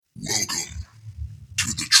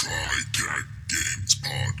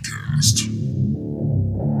Podcast.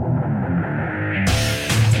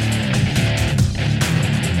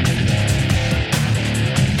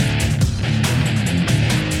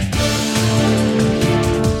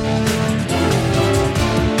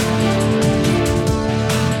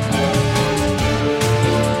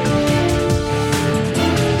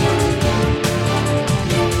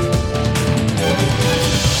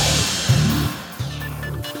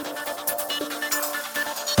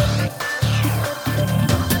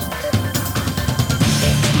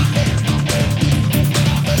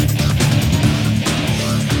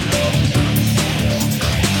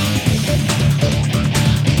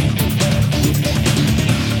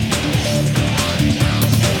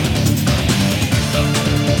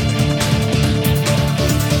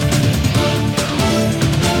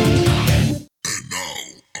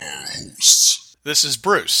 This is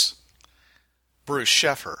Bruce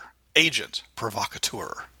Sheffer, agent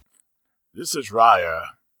provocateur. This is Raya,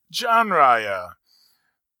 John Raya,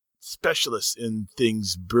 specialist in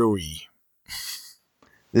things brewy.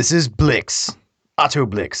 This is Blix, Otto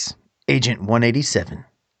Blix, Agent 187.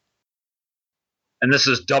 And this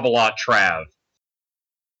is Double Aught Trav.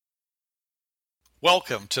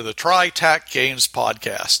 Welcome to the TriTac Games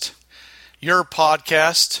Podcast, your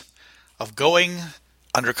podcast of going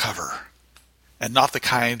undercover, and not the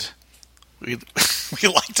kind we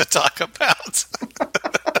like to talk about.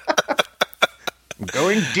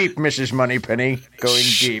 Going deep, Mrs. Moneypenny. Going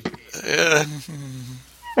deep.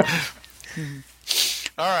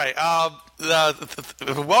 All right.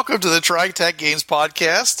 Welcome to the TriTac Games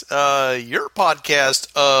Podcast, your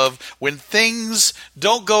podcast of when things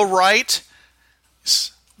don't go right,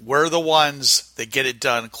 we're the ones that get it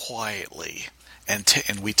done quietly,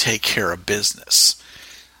 and we take care of business.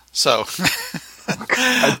 So,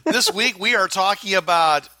 this week we are talking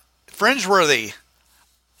about Fringeworthy,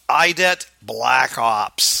 IDET Black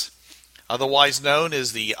Ops, otherwise known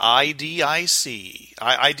as the IDIA,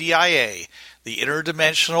 the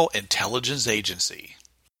Interdimensional Intelligence Agency.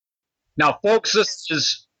 Now, folks, this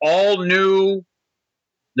is all new.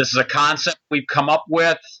 This is a concept we've come up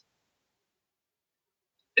with.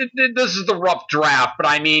 This is the rough draft, but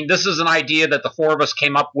I mean, this is an idea that the four of us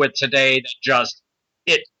came up with today that just,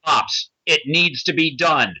 it pops. It needs to be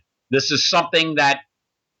done. This is something that,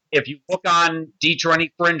 if you look on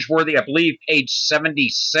D20 Fringeworthy, I believe page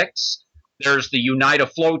 76, there's the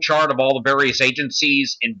UNITA flowchart of all the various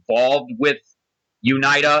agencies involved with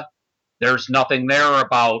UNITA. There's nothing there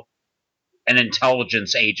about an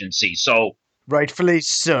intelligence agency. So, Rightfully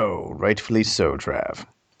so, Trav.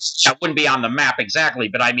 that wouldn't be on the map exactly,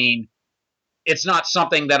 but I mean, it's not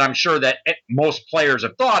something that I'm sure that most players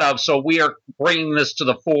have thought of, so we are bringing this to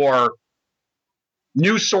the fore.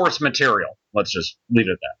 New source material. Let's just leave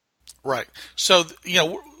it at that. Right. So,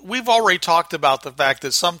 we've already talked about the fact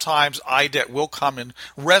that sometimes IDET will come and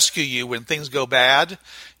rescue you when things go bad,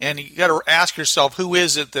 and you got to ask yourself, who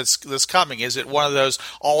is it that's coming? Is it one of those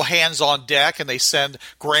all hands on deck, and they send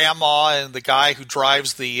Grandma and the guy who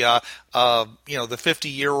drives the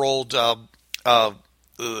 50-year-old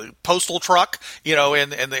postal truck,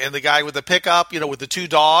 and the guy with the pickup, with the two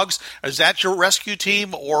dogs? Is that your rescue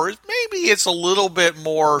team, or maybe it's a little bit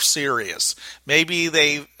more serious? Maybe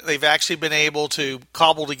they've actually been able to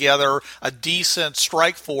cobble together a decent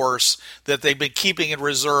strike force that they've been keeping in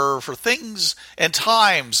reserve for things and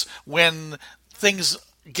times when things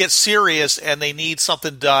get serious and they need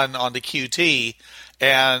something done on the QT.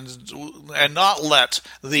 And not let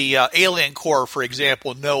the Alien Corps, for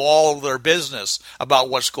example, know all of their business about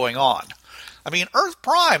what's going on. I mean, Earth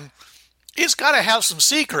Prime, it's got to have some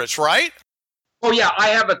secrets, right? Oh, yeah, I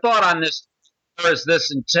have a thought on this as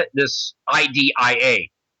this IDIA.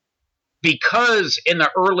 Because in the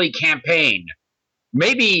early campaign,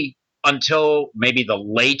 maybe until the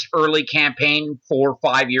late early campaign, 4 or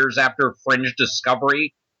 5 years after Fringe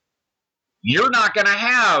Discovery, you're not going to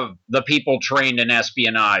have the people trained in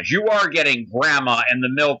espionage. You are getting Grandma and the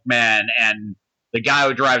milkman and the guy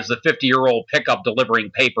who drives the 50-year-old pickup delivering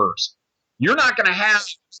papers. You're not going to have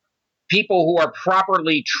people who are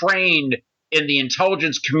properly trained in the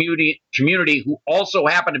intelligence community who also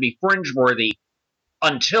happen to be fringeworthy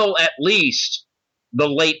until at least the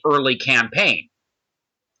late early campaign.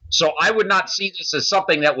 So I would not see this as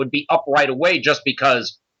something that would be up right away just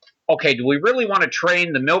because, okay, do we really want to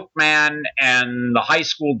train the milkman and the high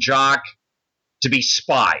school jock to be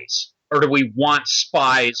spies? Or do we want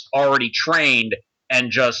spies already trained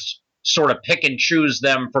and just sort of pick and choose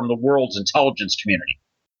them from the world's intelligence community?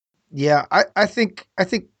 Yeah, I think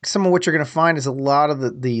some of what you're going to find is a lot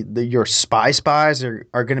of your spies are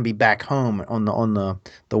going to be back home on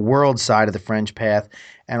the world side of the Fringe path,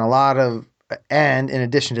 and a lot of and in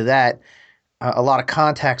addition to that, a lot of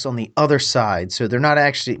contacts on the other side. So they're not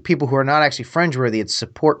actually people who are not actually fringe-worthy. It's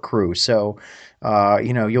support crew. So,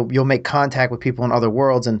 you'll make contact with people in other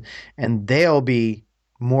worlds, and they'll be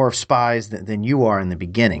more of spies than you are in the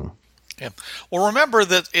beginning. Yeah. Well, remember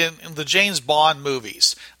that in the James Bond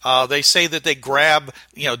movies, they say that they grab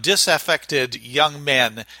disaffected young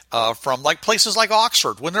men from like places like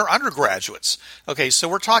Oxford when they're undergraduates. Okay, so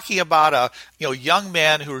we're talking about young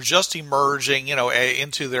men who are just emerging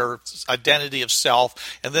into their identity of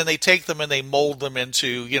self, and then they take them and they mold them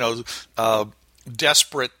into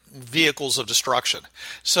desperate vehicles of destruction.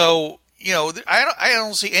 So. I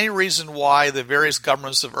don't see any reason why the various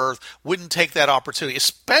governments of Earth wouldn't take that opportunity,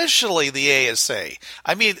 especially the ASA.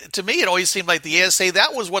 I mean, to me, it always seemed like the ASA,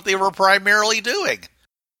 that was what they were primarily doing.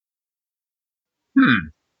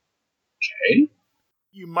 Okay.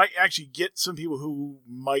 You might actually get some people who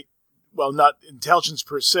might, well, not intelligence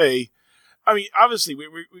per se. I mean, obviously,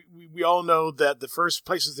 we all know that the first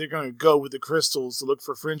places they're going to go with the crystals to look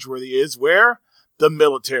for fringe-worthy is where? The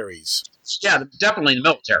militaries. Yeah, definitely the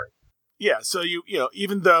military. Yeah, so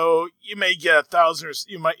even though you may get 1,000, or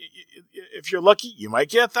you might, if you're lucky, you might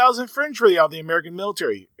get 1,000 fringe-worthy out of the American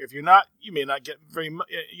military. If you're not, you may not get very much.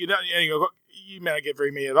 You may not get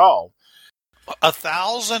very many at all.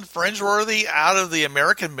 1,000 fringe-worthy out of the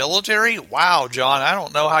American military? Wow, John, I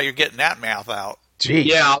don't know how you're getting that math out. Gee,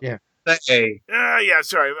 yeah. Sorry,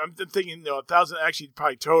 I'm thinking 1,000 actually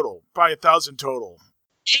probably 1,000 total.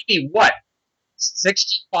 Maybe what?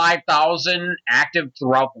 65,000 active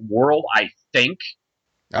throughout the world, I think.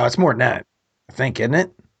 Oh, it's more than that, I think, isn't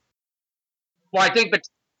it? Well, I think, but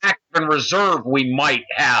active and reserve, we might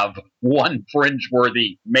have one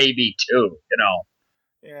fringe-worthy, maybe two,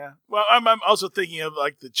 Yeah. Well, I'm also thinking of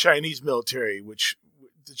like the Chinese military, which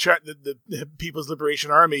the People's Liberation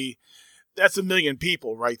Army, that's 1 million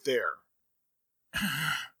people right there.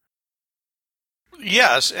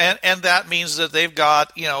 Yes, and that means that they've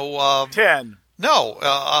got 10. No,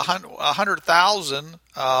 100,000. 1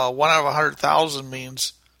 out of 100,000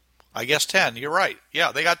 means, I guess, 10. You're right.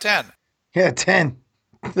 Yeah, they got 10. Yeah, 10.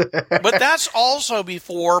 But that's also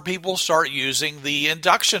before people start using the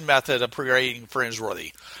induction method of creating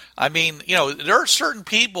fringe-worthy. I mean, there are certain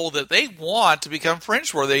people that they want to become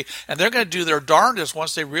fringe-worthy, and they're going to do their darndest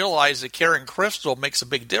once they realize that carrying crystal makes a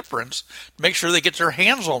big difference to make sure they get their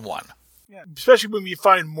hands on one. Yeah, especially when we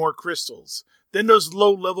find more crystals. Then those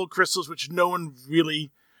low-level crystals, which no one really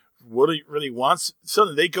wants,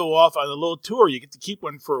 suddenly they go off on a little tour. You get to keep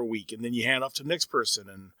one for a week, and then you hand off to the next person,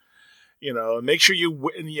 and make sure you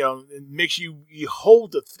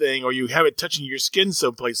hold the thing, or you have it touching your skin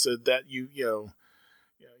someplace so that you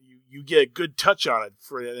get a good touch on it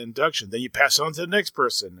for an induction. Then you pass it on to the next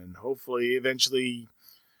person, and hopefully, eventually,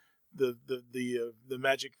 the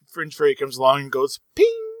magic fringe fairy comes along and goes, ping,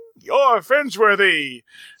 you're fringe-worthy.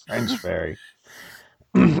 Fringe fairy.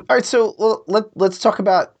 All right, so let's talk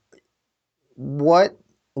about why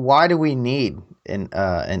do we need an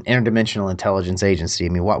interdimensional intelligence agency? I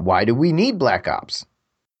mean, why do we need Black Ops?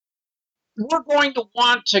 We're going to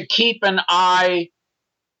want to keep an eye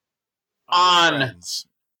on Friends.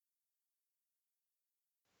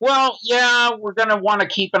 Well, yeah, we're going to want to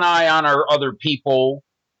keep an eye on our other people,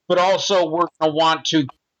 but also we're going to want to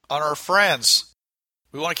on our friends.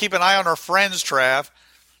 We want to keep an eye on our friends, Trav.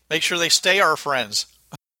 Make sure they stay our friends.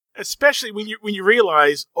 Especially when you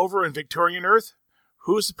realize over in Victorian Earth,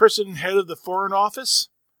 who's the person head of the Foreign Office?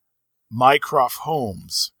 Mycroft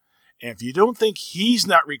Holmes. And if you don't think he's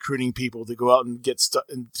not recruiting people to go out and get stuff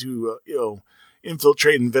and to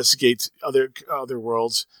infiltrate and investigate other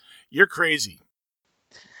worlds, you're crazy.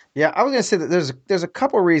 Yeah, I was going to say that there's a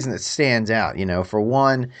couple of reasons it stands out. For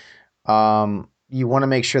one, you want to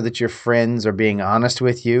make sure that your friends are being honest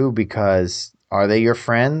with you, because are they your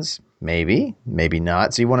friends? Maybe, maybe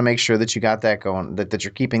not. So you want to make sure that you got that going, that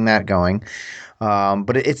you're keeping that going.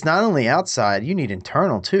 But it's not only outside, you need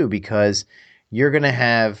internal too, because you're going to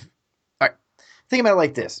have, all right, think about it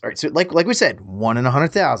like this. All right. So like we said, 1 in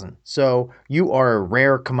 100,000. So you are a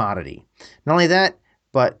rare commodity. Not only that,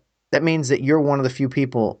 but that means that you're one of the few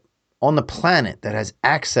people on the planet that has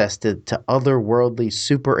access to otherworldly,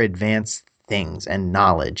 super advanced things and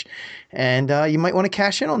knowledge. And you might want to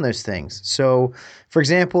cash in on those things. So, for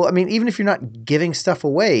example, I mean, even if you're not giving stuff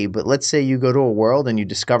away, but let's say you go to a world and you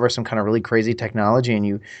discover some kind of really crazy technology and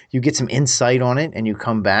you get some insight on it, and you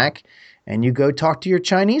come back and you go talk to your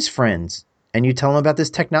Chinese friends and you tell them about this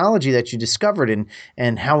technology that you discovered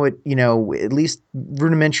and how it, at least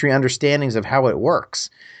rudimentary understandings of how it works.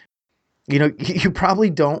 You probably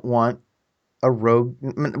don't want a rogue,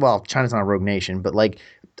 well, China's not a rogue nation, but like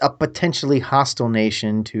a potentially hostile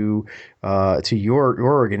nation to your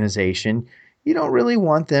organization, you don't really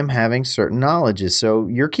want them having certain knowledges. So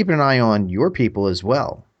you're keeping an eye on your people as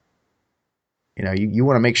well. You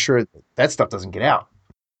want to make sure that stuff doesn't get out.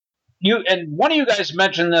 And one of you guys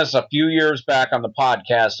mentioned this a few years back on the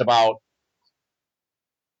podcast about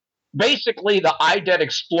basically the IDET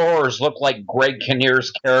explorers look like Greg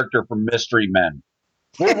Kinnear's character from Mystery Men.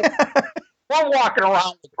 We're walking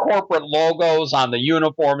around with corporate logos on the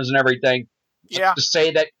uniforms and everything. Yeah. To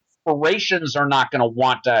say that corporations are not going to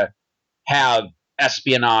want to have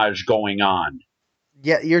espionage going on.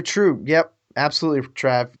 Yeah, you're true. Yep, absolutely,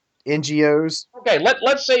 Trav. NGOs. Okay,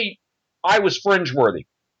 let's say I was fringe-worthy,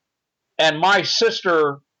 and my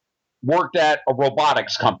sister worked at a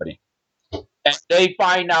robotics company, and they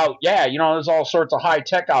find out, there's all sorts of high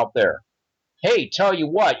tech out there. Hey, tell you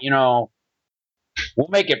what, we'll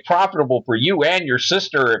make it profitable for you and your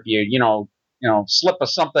sister if you slip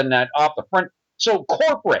us something that off the front. So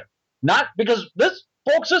corporate, not because this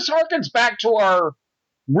harkens back to our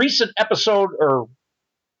recent episode, or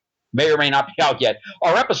may or may not be out yet,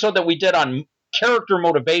 our episode that we did on character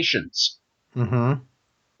motivations. Mm-hmm.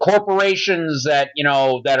 Corporations that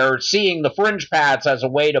are seeing the fringe paths as a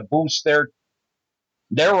way to boost their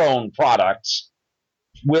own products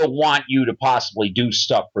will want you to possibly do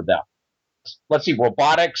stuff for them. Let's see,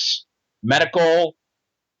 robotics, medical,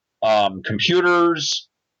 computers,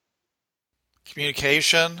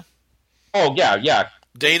 communication. Oh yeah.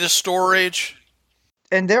 Data storage.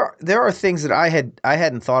 And there are things that I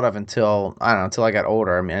hadn't thought of until I got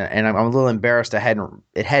older. I mean, and I'm a little embarrassed. It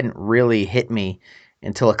hadn't really hit me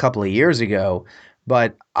until a couple of years ago.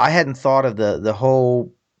 But I hadn't thought of the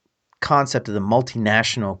whole concept of the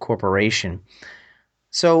multinational corporation.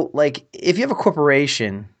 So, like, if you have a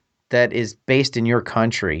corporation that is based in your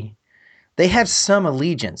country, they have some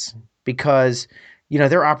allegiance because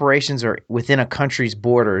their operations are within a country's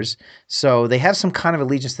borders. So they have some kind of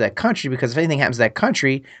allegiance to that country because if anything happens to that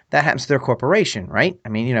country, that happens to their corporation, right? I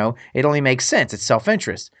mean, it only makes sense. It's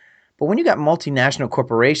self-interest. But when you got multinational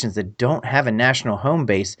corporations that don't have a national home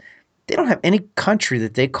base, they don't have any country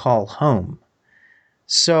that they call home.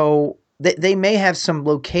 So they may have some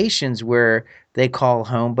locations where they call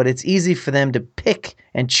home, but it's easy for them to pick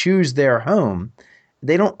and choose their home.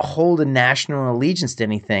 They don't hold a national allegiance to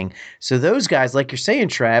anything. So those guys, like you're saying,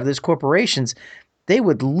 Trav, those corporations, they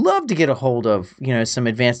would love to get a hold of, some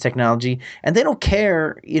advanced technology, and they don't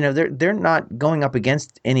care. They're not going up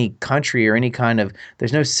against any country or any kind of.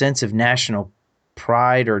 There's no sense of national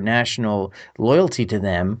pride or national loyalty to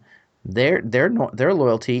them. Their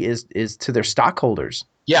loyalty is to their stockholders.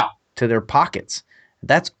 Yeah, to their pockets.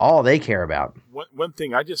 That's all they care about. One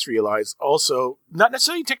thing I just realized also, not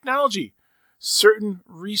necessarily technology. Certain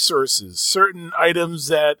resources, certain items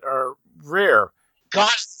that are rare.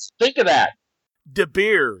 God, think of that. De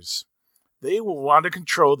Beers, they will want to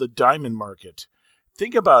control the diamond market.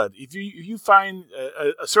 Think about it. If you find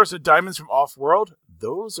a source of diamonds from off-world,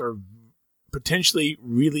 those are potentially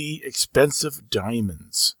really expensive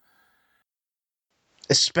diamonds.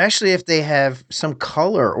 Especially if they have some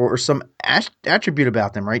color or some attribute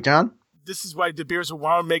about them, right, John? This is why De Beers will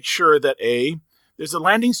want to make sure that there's a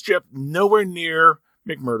landing strip nowhere near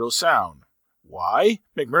McMurdo Sound. Why?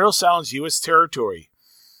 McMurdo Sound's U.S. territory.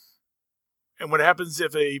 And what happens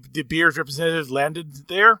if a De Beers representative landed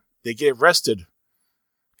there? They get arrested.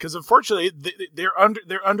 Because unfortunately,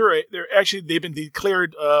 they've been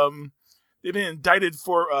declared, they've been indicted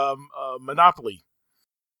for monopoly.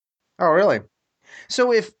 Oh, really?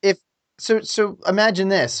 So so imagine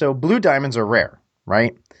this. So blue diamonds are rare,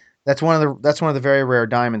 right? That's one of the very rare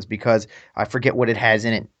diamonds because I forget what it has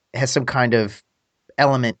in it. It has some kind of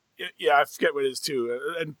element. Yeah, I forget what it is too.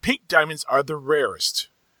 And pink diamonds are the rarest.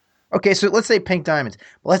 Okay, so let's say pink diamonds.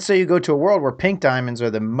 Let's say you go to a world where pink diamonds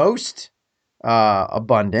are the most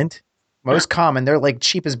abundant, most common. They're like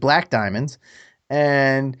cheap as black diamonds.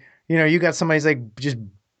 And, you got somebody's like just,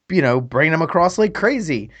 bringing them across like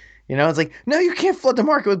crazy. It's like, no, you can't flood the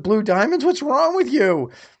market with blue diamonds. What's wrong with you?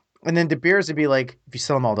 And then De Beers would be like, if you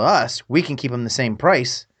sell them all to us, we can keep them the same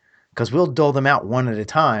price because we'll dole them out one at a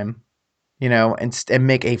time, and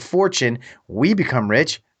make a fortune. We become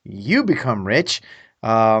rich. You become rich.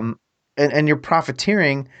 And you're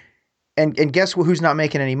profiteering. And guess who's not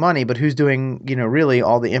making any money, but who's doing, really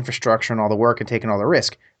all the infrastructure and all the work and taking all the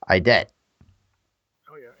risk? IDET.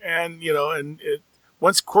 Oh, yeah. And,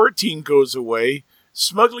 once quarantine goes away,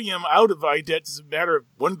 smuggling them out of IDET is a matter of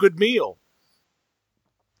one good meal.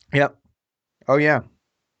 Yep. Oh, yeah.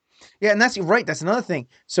 Yeah, and that's right. That's another thing.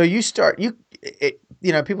 So you start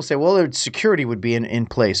people say, well, security would be in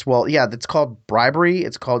place. Well, yeah, that's called bribery.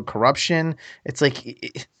 It's called corruption. It's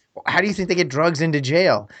like, how do you think they get drugs into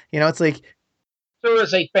jail? It's like There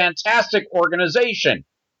is a fantastic organization.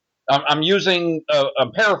 I'm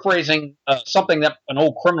paraphrasing something that an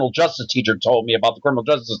old criminal justice teacher told me about the criminal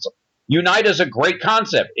justice system. Unite is a great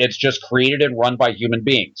concept. It's just created and run by human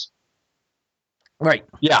beings. Right.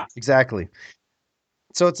 Yeah. Exactly.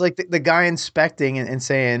 So it's like the guy inspecting and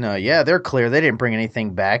saying, yeah, they're clear. They didn't bring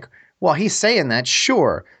anything back. Well, he's saying that,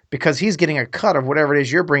 sure, because he's getting a cut of whatever it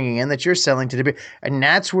is you're bringing in that you're selling to the, and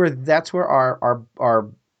that's where our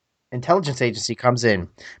intelligence agency comes in,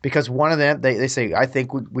 because one of them, they say, I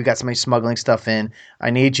think we got somebody smuggling stuff in.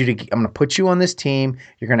 I'm going to put you on this team.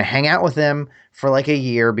 You're going to hang out with them for like a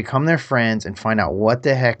year, become their friends, and find out what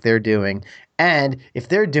the heck they're doing. And if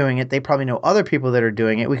they're doing it, they probably know other people that are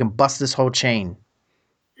doing it. We can bust this whole chain.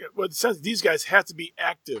 Well, it says these guys have to be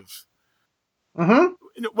active. Mm-hmm.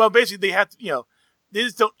 Well, basically, they have to, they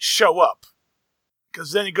just don't show up.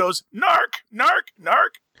 Because then it goes, narc, narc,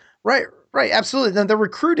 narc. Right, absolutely. Then they're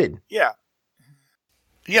recruited. Yeah.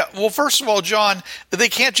 Yeah, well, first of all, John, they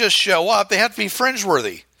can't just show up. They have to be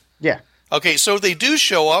fringe-worthy. Yeah. Okay, so if they do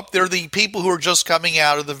show up, they're the people who are just coming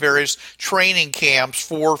out of the various training camps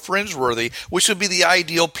for Fringeworthy, which would be the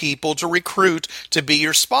ideal people to recruit to be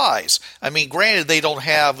your spies. I mean, granted, they don't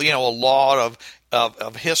have, a lot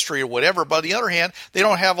of history or whatever, but on the other hand, they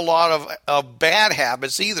don't have a lot of bad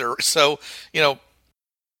habits either. So,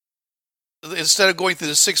 instead of going through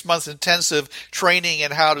the 6 months intensive training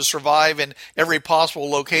and how to survive in every possible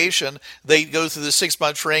location, they go through the 6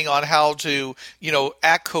 month training on how to,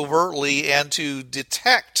 act covertly and to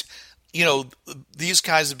detect, these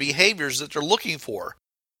kinds of behaviors that they're looking for.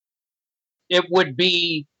 It would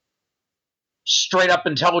be straight up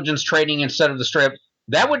intelligence training instead of the straight up.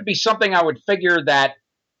 That would be something I would figure that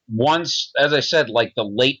once, as I said, like the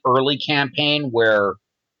late early campaign where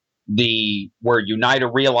UNITA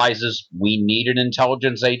realizes we need an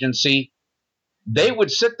intelligence agency, they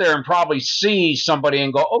would sit there and probably see somebody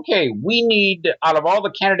and go, okay, we need, out of all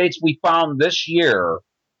the candidates we found this year,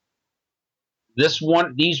 these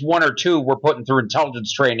one or two we're putting through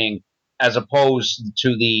intelligence training as opposed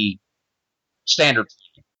to the standard.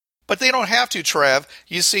 But they don't have to, Trev.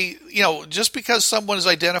 You see, just because someone is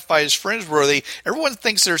identified as fringeworthy, everyone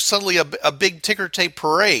thinks there's suddenly a big ticker tape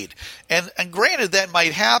parade. And granted, that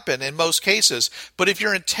might happen in most cases. But if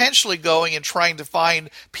you're intentionally going and trying to find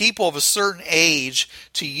people of a certain age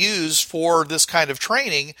to use for this kind of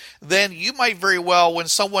training, then you might very well, when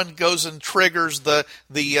someone goes and triggers the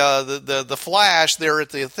flash there at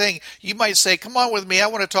the thing, you might say, "Come on with me, I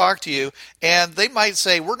want to talk to you." And they might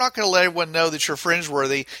say, "We're not going to let everyone know that you're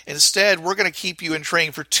fringeworthy. Instead, we're going to keep you in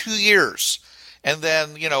training for 2 years. And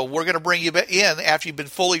then, we're going to bring you in after you've been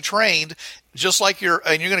fully trained, just like you're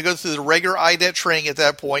going to go through the regular IDET training at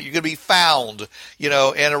that point. You're going to be found,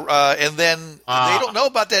 and then they don't know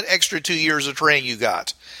about that extra 2 years of training you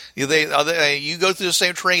got. You go through the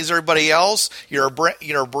same training as everybody else. You're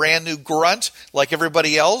a brand new grunt like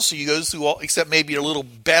everybody else. You go through except maybe you're a little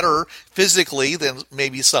better physically than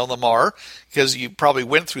maybe some of them are, because you probably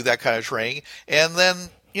went through that kind of training. And then,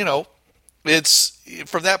 it's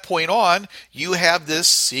from that point on, you have this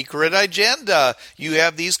secret agenda. You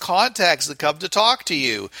have these contacts that come to talk to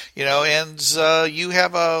you, and you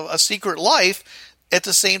have a secret life. At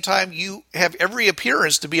the same time, you have every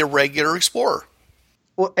appearance to be a regular explorer.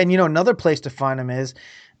 Well, and another place to find them is,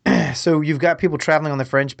 so you've got people traveling on the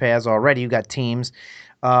fringe paths already. You've got teams.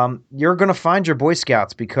 You're going to find your Boy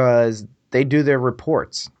Scouts because they do their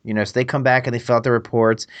reports, so they come back and they fill out their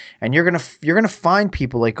reports, and you're gonna find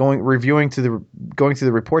people like going through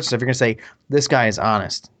the reports and stuff. You're gonna say, this guy is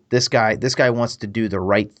honest. This guy wants to do the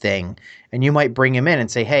right thing, and you might bring him in and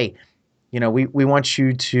say, hey, we want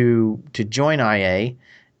you to join IA,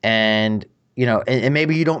 and and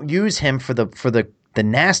maybe you don't use him for the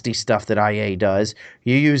nasty stuff that IA does.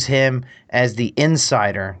 You use him as the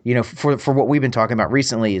insider, for what we've been talking about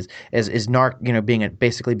recently is narc,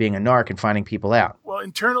 basically being a narc and finding people out. Well,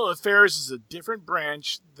 internal affairs is a different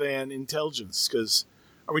branch than intelligence, because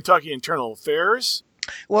are we talking internal affairs?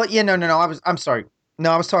 Well, yeah, no. I'm sorry.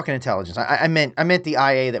 No, I was talking intelligence. I meant the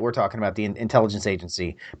IA that we're talking about, the intelligence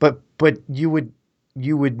agency. But they would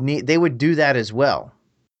do that as well.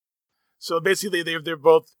 So basically, they're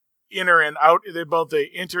both inner and out. They're both the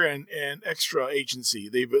inter and extra agency.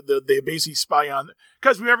 They basically spy on,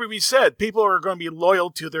 because remember we said people are going to be loyal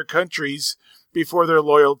to their countries before they're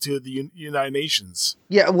loyal to the United Nations.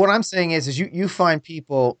 Yeah, what I'm saying is you find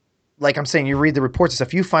people, like I'm saying, you read the reports and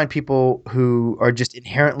stuff. You find people who are just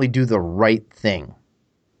inherently do the right thing.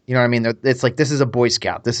 You know what I mean? It's like, this is a Boy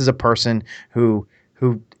Scout. This is a person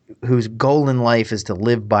whose goal in life is to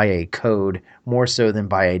live by a code more so than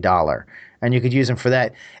by a dollar. And you could use them for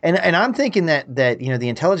that. And I'm thinking that the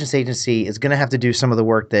intelligence agency is going to have to do some of the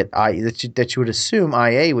work that you would assume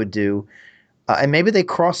IA would do, and maybe they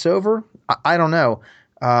cross over. I don't know,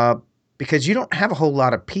 because you don't have a whole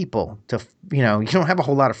lot of people you don't have a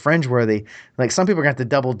whole lot of fringe-worthy. Like, some people are going to have to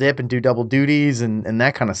double dip and do double duties and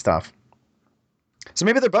that kind of stuff. So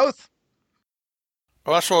maybe they're both.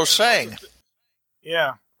 Well, that's what I was saying.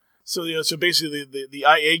 Yeah. So so basically the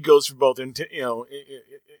IA goes for both intelligence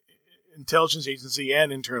agency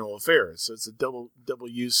and internal affairs. So it's a double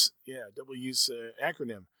use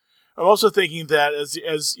acronym. I'm also thinking that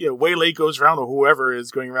as Waylay goes around, or whoever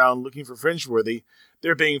is going around looking for fringeworthy,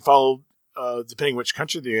 they're being followed, depending which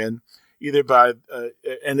country they're in, either by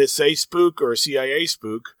NSA spook or CIA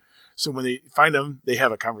spook. So when they find them, they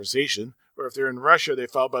have a conversation. Or if they're in Russia, they're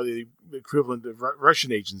followed by the equivalent of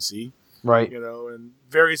Russian agency. Right. And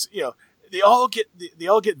various, they all get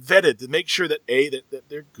vetted to make sure that that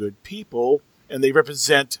they're good people and they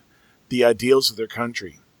represent the ideals of their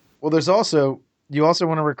country. Well, you also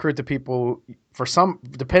want to recruit the people for some,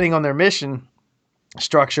 depending on their mission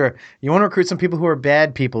structure. You want to recruit some people who are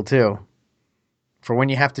bad people too, for when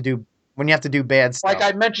you have to do bad stuff. Like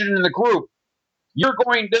I mentioned in the group,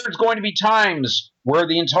 there's going to be times where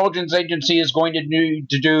the intelligence agency is going to need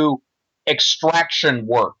to do extraction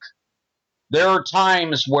work. There are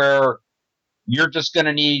times where you're just going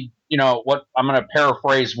to need, what I'm going to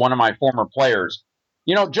paraphrase one of my former players.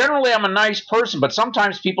 Generally I'm a nice person, but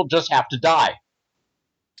sometimes people just have to die.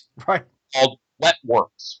 Right. Called wet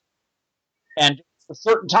works. And at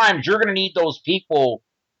certain times you're going to need those people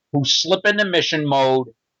who slip into mission mode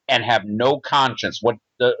and have no conscience. What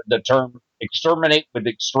the term exterminate with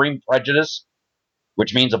extreme prejudice,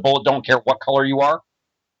 which means a bullet don't care what color you are,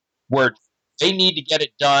 where they need to get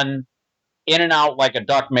it done in and out like a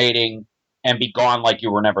duck mating and be gone like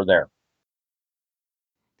you were never there.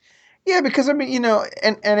 Yeah, because and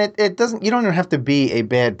it doesn't, you don't even have to be a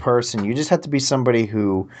bad person. You just have to be somebody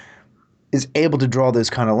who is able to draw those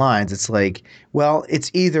kind of lines. It's like, well, it's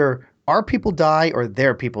either our people die or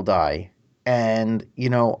their people die. And,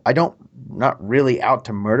 not really out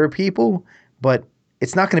to murder people, but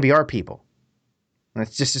it's not going to be our people. And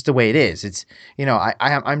it's just the way it is. It's, I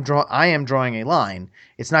am drawing a line.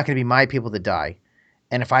 It's not going to be my people that die.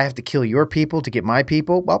 And if I have to kill your people to get my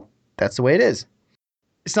people, well, that's the way it is.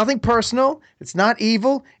 It's nothing personal. It's not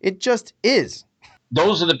evil. It just is.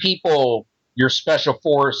 Those are the people, your special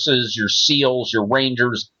forces, your SEALs, your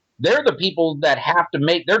Rangers. They're the people that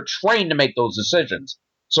they're trained to make those decisions.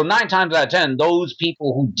 So 9 times out of 10, those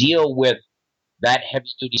people who deal with that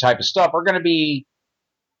heavy-duty type of stuff are going to be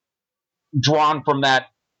drawn from that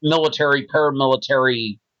military,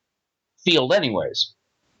 paramilitary field anyways.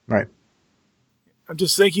 Right. I'm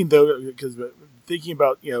just thinking, though, because thinking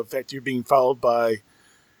about, the fact you're being followed by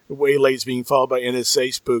Waylays, being followed by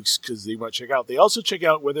NSA spooks because they want to check out. They also check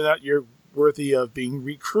out whether or not you're worthy of being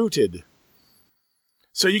recruited.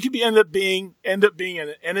 So you could end up being an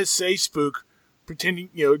NSA spook pretending,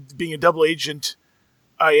 being a double agent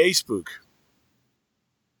IA spook.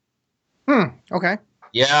 Okay.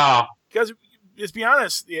 Yeah. Because, let's be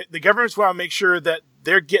honest, the governments want to make sure that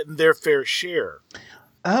they're getting their fair share.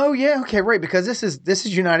 Oh yeah, okay, right. Because this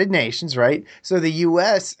is United Nations, right? So the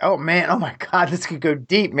U.S. Oh man, oh my God, this could go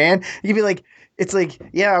deep, man. You could be like, it's like,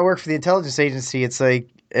 yeah, I work for the intelligence agency. It's like,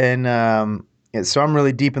 and so I'm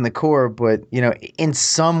really deep in the core. But in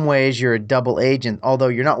some ways, you're a double agent. Although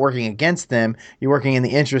you're not working against them, you're working in the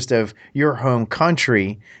interest of your home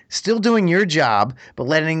country, still doing your job, but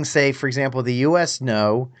letting, say, for example, the U.S.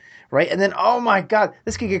 know. Right. And then, oh my God,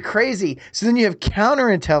 this could get crazy. So then you have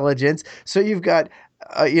counterintelligence. So you've got,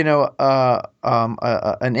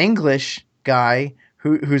 an English guy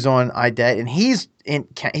who's on IDET, and he's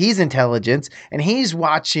intelligence, and he's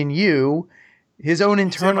watching you, his own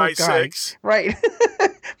internal guy. Right.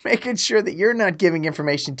 Making sure that you're not giving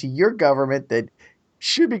information to your government that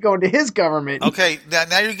should be going to his government. Okay.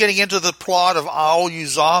 Now you're getting into the plot of All You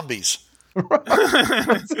Zombies.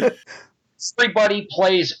 Everybody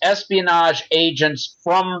plays espionage agents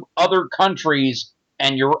from other countries,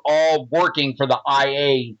 and you're all working for the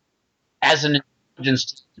IA as an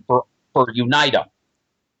intelligence for UNITA.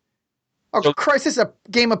 Oh, so, Christ, this is a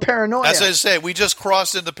game of paranoia. As I say, we just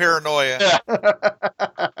crossed into paranoia.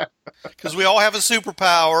 Because we all have a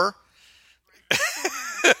superpower.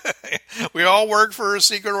 We all work for a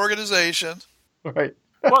secret organization. Right.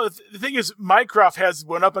 Well, the thing is, Mycroft has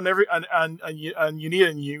one up on UNITA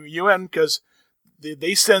and UN because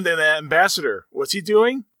they send an ambassador. What's he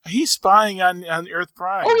doing? He's spying on Earth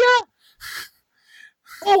Prime. Oh, yeah.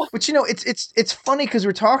 Oh, But it's funny because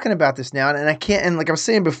we're talking about this now, and I can't. And like I was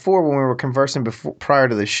saying before when we were conversing prior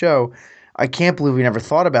to the show, I can't believe we never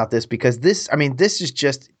thought about this because this. I mean, this is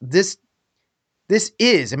just this. This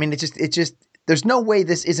is. I mean, it's just. There's no way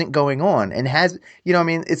this isn't going on, and has. I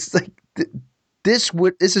mean, it's like this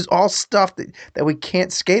is all stuff that we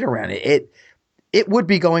can't skate around. It would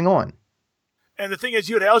be going on. And the thing is,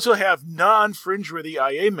 you would also have non-fringeworthy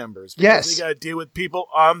IA members. Because Yes, they got to deal with people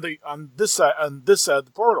on this side of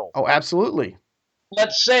the portal. Oh, absolutely.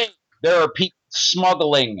 let's say there are people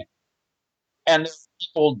smuggling and there are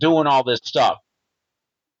people doing all this stuff.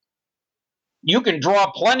 You can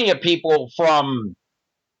draw plenty of people from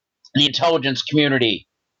the intelligence community,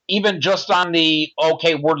 even just on the,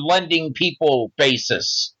 okay, we're lending people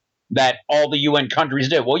basis that all the UN countries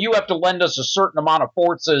did. Well, you have to lend us a certain amount of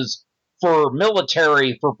forces for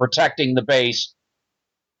military for protecting the base.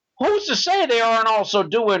 Who's to say they aren't also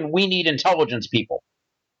doing, we need intelligence people?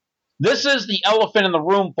 This is the elephant in the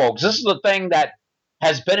room, folks. This is the thing that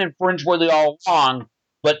has been in Fringeworthy all along,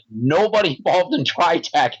 but nobody involved in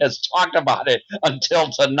TriTac has talked about it until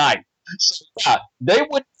tonight. So, yeah,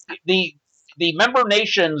 the member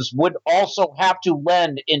nations would also have to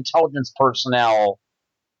lend intelligence personnel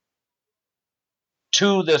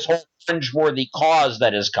to this whole Fringeworthy cause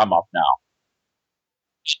that has come up now.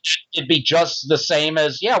 It'd be just the same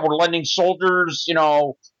as, we're lending soldiers,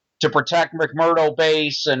 to protect McMurdo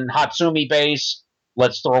base and Hatsumi base.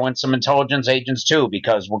 Let's throw in some intelligence agents too,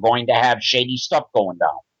 because we're going to have shady stuff going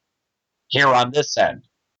down here on this end.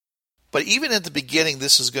 But even at the beginning,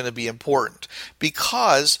 this is going to be important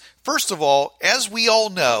because, first of all, as we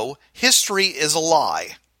all know, history is a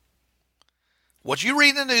lie. What you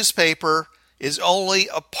read in the newspaper is only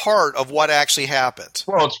a part of what actually happened.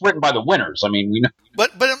 Well, it's written by the winners. I mean, we know.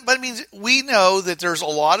 But it means we know that there's a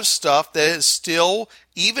lot of stuff that is still,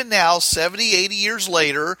 even now, 70, 80 years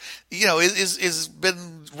later, is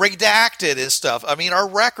been redacted and stuff. I mean, our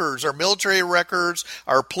records, our military records,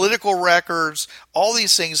 our political records, all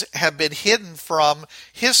these things have been hidden from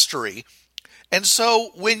history. And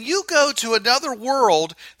so when you go to another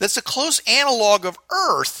world that's a close analog of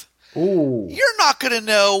Earth, Ooh. you're not going to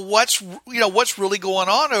know what's really going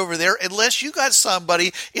on over there unless you got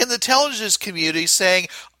somebody in the intelligence community saying,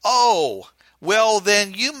 "Oh, well,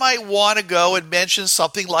 then you might want to go and mention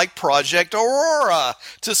something like Project Aurora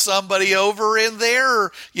to somebody over in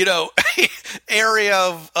their,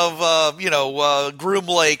 area of Groom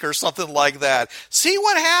Lake or something like that. See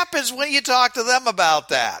what happens when you talk to them about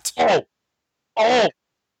that." Oh,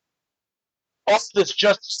 this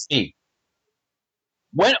just me.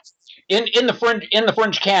 When in the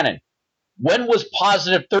fringe canon, when was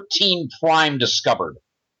Positive 13 Prime discovered?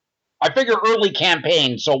 I figure early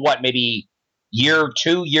campaign, so what, maybe year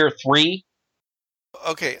 2, year 3?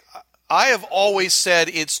 Okay, I have always said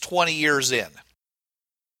it's 20 years in.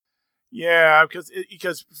 Yeah,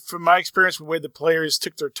 because from my experience with the way the players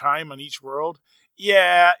took their time on each world,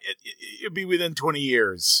 it'd be within 20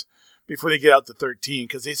 years before they get out to 13,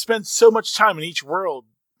 because they spend so much time in each world.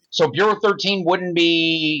 So Bureau 13 wouldn't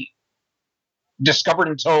be discovered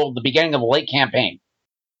until the beginning of the late campaign.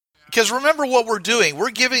 Because remember what we're doing. We're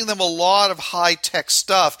giving them a lot of high-tech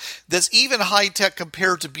stuff that's even high-tech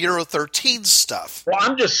compared to Bureau 13 stuff. Well,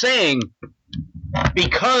 I'm just saying,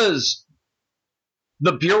 because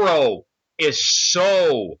the Bureau is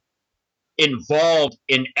so involved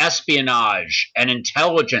in espionage and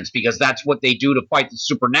intelligence, because that's what they do to fight the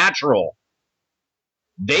supernatural,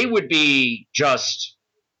 they would be just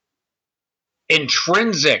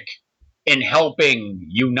intrinsic in helping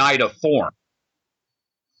unite a form.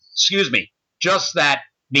 Excuse me. Just that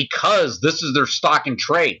because this is their stock and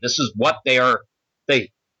trade. This is what they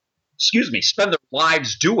spend their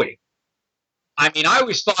lives doing. I mean, I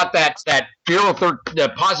always thought that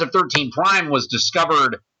the Positive 13 Prime was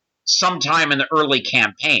discovered sometime in the early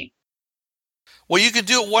campaign. Well, you could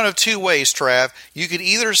do it one of two ways, Trav. You could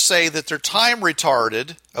either say that they're time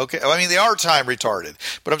retarded. Okay, I mean, they are time retarded.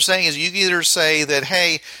 But I'm saying is you can either say that,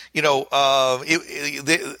 hey, it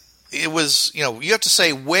was, you have to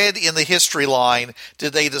say when in the history line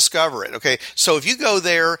did they discover it. Okay, so if you go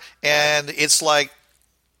there and it's like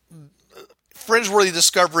Fringeworthy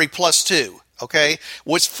Discovery +2, okay,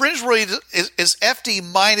 what's Fringeworthy is FD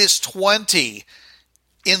 -20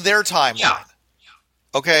 in their timeline. Yeah.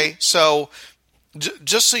 Okay, so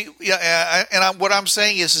just so what I'm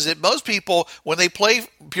saying is that most people, when they play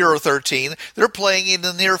Bureau 13, they're playing in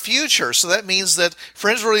the near future. So that means that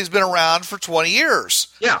Fringeworthy has been around for 20 years.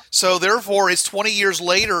 Yeah. So therefore, it's 20 years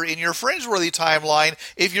later in your Fringeworthy timeline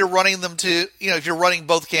if you're running them if you're running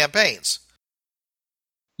both campaigns.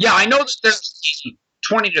 Yeah, I know that there's a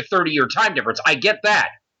 20 to 30 year time difference. I get that.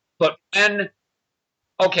 But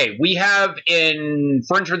we have in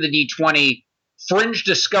Fringe for the D20, Fringe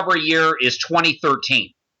Discovery year is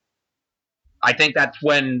 2013. I think that's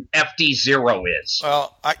when FD0 is.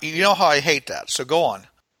 Well, you know how I hate that, so go on.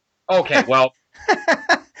 Okay, well,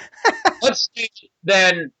 let's see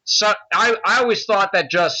then. So I always thought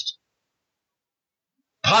that just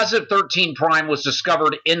Positive 13 Prime was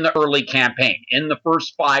discovered in the early campaign. In the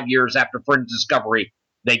first 5 years after Fringe Discovery,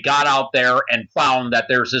 they got out there and found that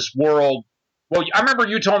there's this world. Well, I remember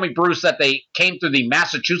you told me, Bruce, that they came through the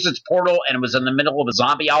Massachusetts portal and it was in the middle of a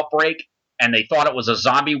zombie outbreak, and they thought it was a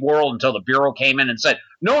zombie world until the Bureau came in and said,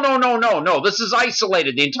 no, this is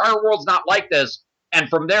isolated. The entire world's not like this. And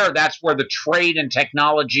from there, that's where the trade and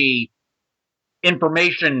technology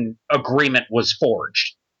information agreement was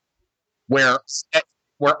forged, where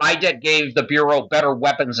IDET gave the Bureau better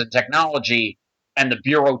weapons and technology, and the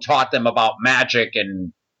Bureau taught them about magic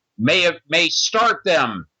and may start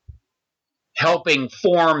them helping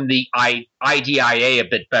form the IDIA a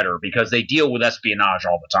bit better because they deal with espionage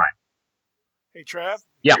all the time. Hey, Trav.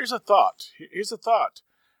 Yeah. Here's a thought.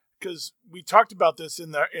 Because we talked about this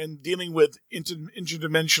in dealing with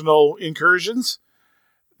interdimensional incursions.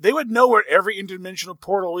 They would know where every interdimensional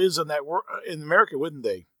portal is in America, wouldn't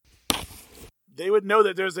they? They would know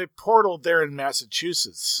that there's a portal there in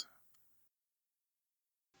Massachusetts.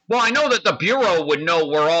 Well, I know that the Bureau would know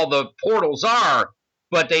where all the portals are,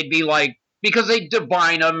 but they'd be like, because they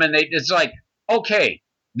divine them, and it's like, okay,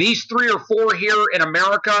 these 3 or 4 here in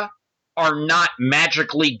America are not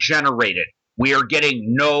magically generated. We are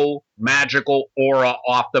getting no magical aura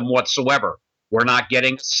off them whatsoever. We're not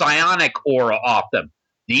getting psionic aura off them.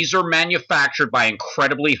 These are manufactured by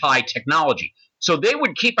incredibly high technology. So they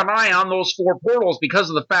would keep an eye on those 4 portals because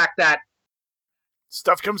of the fact that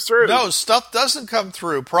stuff comes through. No, stuff doesn't come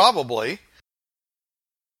through, probably.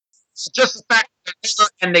 It's just the fact that they're there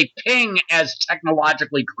and they ping as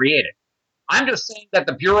technologically created. I'm just saying that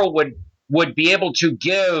the Bureau would be able to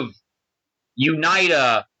give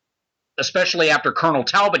UNITA, especially after Colonel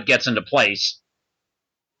Talbot gets into place,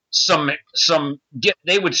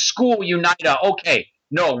 they would school UNITA, okay,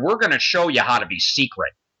 no, we're going to show you how to be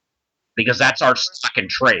secret because that's our stock and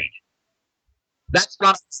trade. That's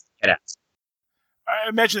not it. I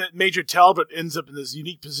imagine that Major Talbot ends up in this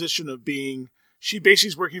unique position of being, she basically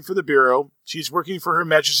is working for the Bureau, she's working for Her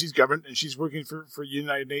Majesty's government, and she's working for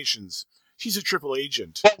United Nations. She's a triple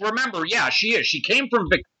agent. Well, remember, yeah, she is. She came from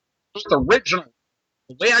the original.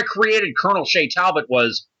 The way I created Colonel Shay Talbot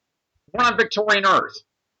was born on Victorian Earth,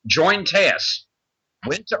 joined TAS,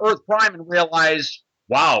 went to Earth Prime and realized,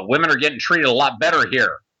 wow, women are getting treated a lot better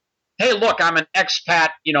here. Hey, look, I'm an expat,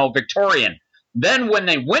 Victorian. Then when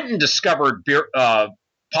they went and discovered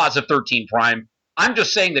Positive 13 Prime, I'm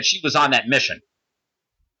just saying that she was on that mission.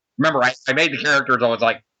 Remember, I made the characters, I was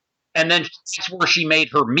like, and then that's where she made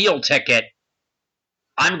her meal ticket.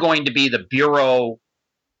 I'm going to be the Bureau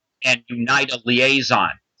and UNITA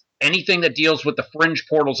liaison. Anything that deals with the fringe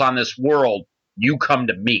portals on this world, you come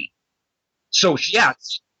to me. So, yeah,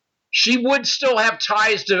 she would still have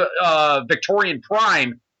ties to Victorian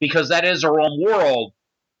Prime because that is her own world.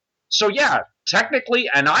 So, yeah, technically,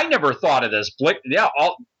 and I never thought of this.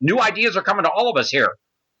 New ideas are coming to all of us here.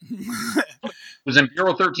 Was in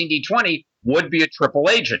Bureau 13D20 would be a triple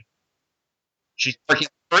agent. She's working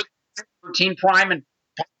 13 Prime and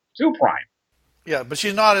 2 Prime. Yeah, but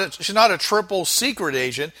she's not a triple secret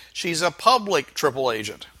agent. She's a public triple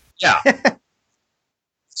agent. Yeah.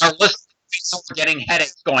 Our listeners are getting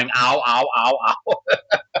headaches going, ow, ow, ow, ow.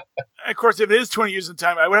 Of course, if it is 20 years in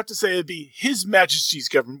time, I would have to say it'd be His Majesty's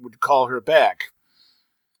government would call her back.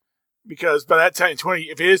 Because by that time,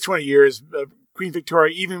 if it is 20 years, Queen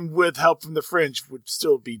Victoria, even with help from the French, would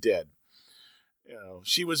still be dead.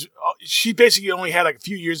 She basically only had a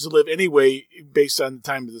few years to live anyway, based on the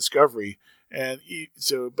time of discovery. And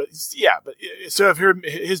so if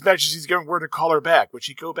His Majesty's government were to call her back, would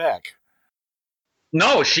she go back?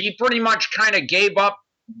 No, she pretty much kind of gave up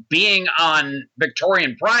being on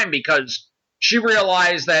Victorian Prime because she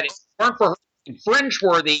realized that if it weren't for her being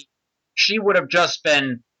fringe-worthy, she would have just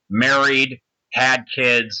been married, had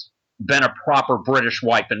kids, been a proper British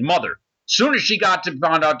wife and mother. Soon as she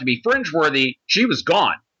found out to be fringe-worthy, she was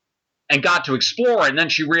gone and got to explore. And then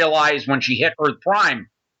she realized when she hit Earth Prime,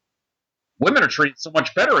 women are treated so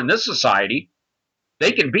much better in this society.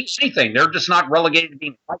 They can be anything. They're just not relegated to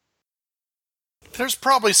being white. There's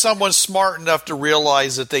probably someone smart enough to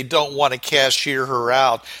realize that they don't want to cashier her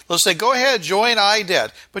out. They'll say, go ahead, join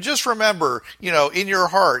IDET. But just remember, in your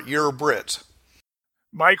heart, you're a Brit.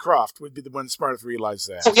 Mycroft would be the one smart to realize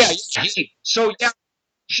that. Oh, yeah. So, yeah,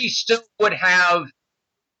 she still would have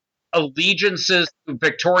allegiances to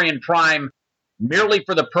Victorian Prime merely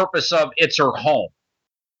for the purpose of it's her home.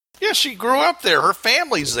 Yeah, she grew up there. Her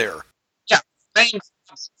family's there. Yeah, main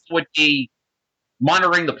would be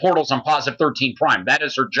monitoring the portals on Positive 13 Prime. That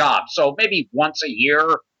is her job. So maybe once a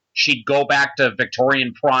year she'd go back to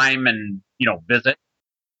Victorian Prime and, visit.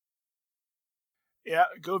 Yeah,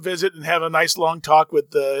 go visit and have a nice long talk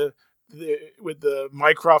with the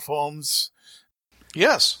Mycroft Holmes.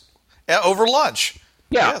 Yes. Over lunch.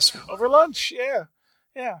 Yeah. Yes. Over lunch, yeah.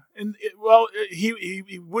 And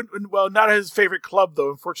he wouldn't. Well, not his favorite club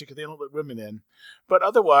though, unfortunately, because they don't let women in. But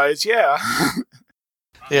otherwise, yeah.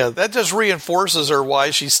 Yeah, that just reinforces her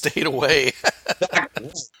why she stayed away.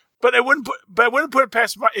 But I wouldn't put it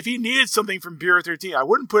past if he needed something from Bureau 13. I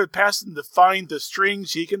wouldn't put it past him to find the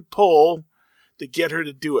strings he can pull to get her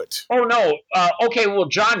to do it. Oh no. Okay. Well,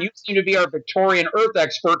 John, you seem to be our Victorian Earth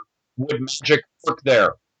expert. Would magic work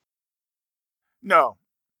there? No.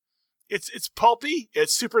 It's pulpy,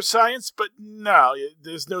 it's super science, but no,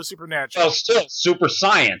 there's no supernatural. Well, still, super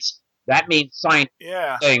science. That means science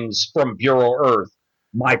things from Bureau Earth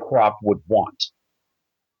Mycroft would want.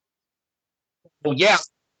 Well, yeah,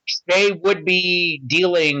 they would be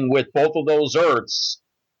dealing with both of those Earths.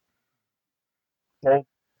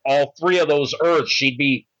 All three of those Earths, she'd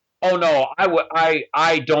be, oh no,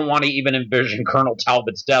 I don't want to even envision Colonel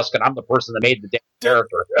Talbot's desk, and I'm the person that made the damn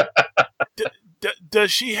character.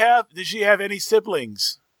 Does she have any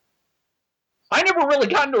siblings? I never really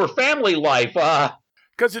got into her family life.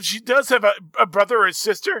 Because if she does have a brother or a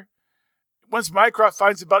sister, once Mycroft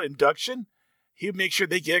finds about induction, he'd make sure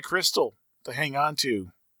they get a crystal to hang on to,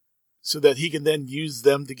 so that he can then use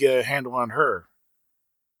them to get a handle on her.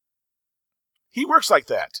 He works like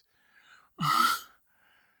that.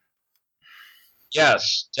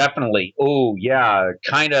 Yes, definitely. Oh, yeah,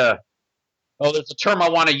 kind of. Oh, there's a term I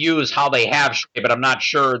want to use, how they have Shay, but I'm not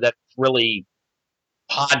sure that's really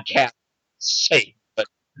podcast safe. But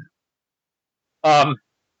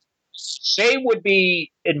Shay would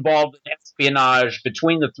be involved in espionage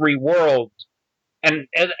between the three worlds. And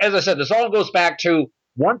as I said, this all goes back to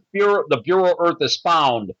once the Bureau Earth is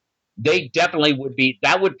found, they definitely would be,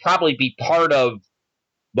 that would probably be part of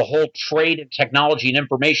the whole trade and technology and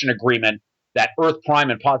information agreement that Earth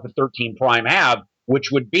Prime and Positive 13 Prime have,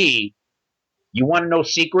 which would be, you want to know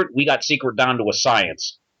secret? We got secret down to a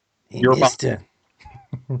science. Hey, mister.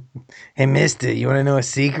 Hey, mister, you want to know a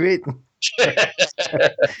secret?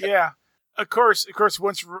 Yeah. Of course,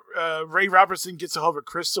 once Ray Robertson gets a hold of a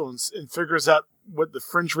crystal and figures out what the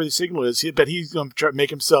fringe-worthy signal is, I bet he's going to try to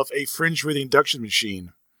make himself a fringe-worthy induction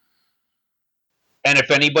machine. And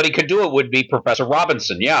if anybody could do it, would be Professor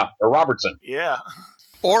Robinson, or Robertson. Yeah.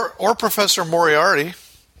 Or Professor Moriarty.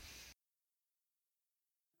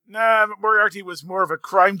 Nah, Moriarty was more of a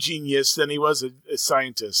crime genius than he was a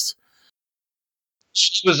scientist.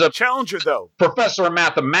 He was a challenger, though. Professor of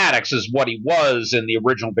mathematics is what he was in the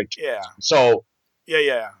original Big Bang. Yeah. So.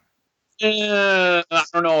 Yeah. I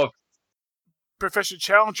don't know if Professor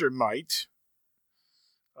Challenger might.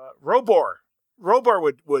 Robor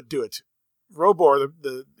would do it. Robor,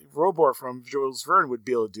 the Robor from Jules Verne would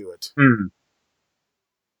be able to do it.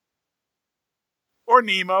 Or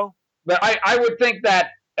Nemo. But I would think that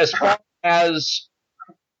as far as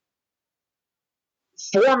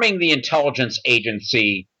forming the intelligence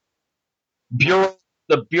agency, the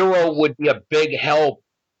Bureau would be a big help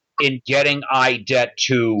in getting IDET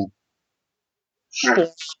to form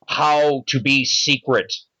how to be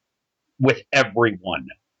secret with everyone.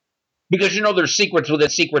 Because, there's secrets within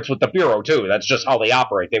secrets with the Bureau, too. That's just how they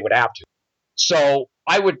operate. They would have to. So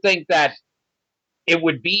I would think that it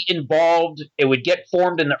would be involved. It would get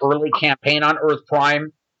formed in the early campaign on Earth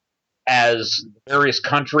Prime as various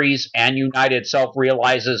countries and United itself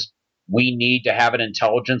realizes we need to have an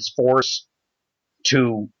intelligence force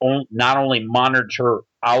to not only monitor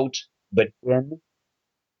out, but in.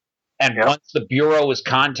 And once the Bureau is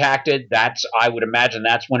contacted, I would imagine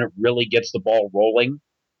that's when it really gets the ball rolling.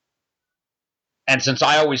 And since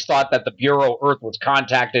I always thought that the Bureau Earth was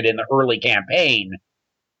contacted in the early campaign,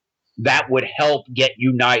 that would help get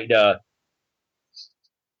UNITA,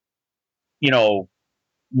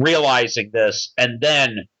 realizing this. And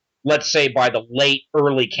then, let's say by the late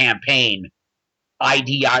early campaign,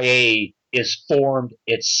 IDIA is formed,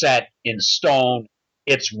 it's set in stone,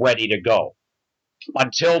 it's ready to go.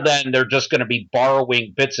 Until then, they're just going to be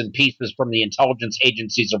borrowing bits and pieces from the intelligence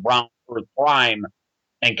agencies around Earth Prime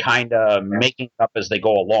and kind of making it up as they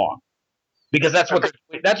go along, because that's what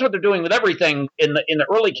they're doing with everything in the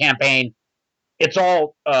early campaign. It's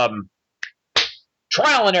all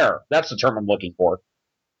trial and error. That's the term I'm looking for.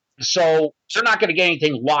 So they're not going to get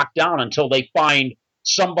anything locked down until they find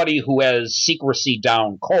somebody who has secrecy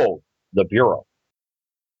down cold, the Bureau.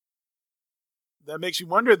 That makes you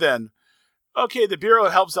wonder then. Okay, the Bureau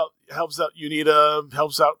helps out UNITA,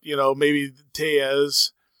 helps out, maybe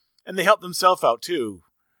Tellez, and they help themselves out too.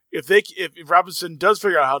 If Robinson does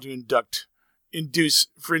figure out how to induce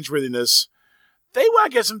fringeworthiness, they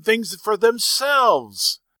want to get some things for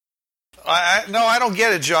themselves. No, I don't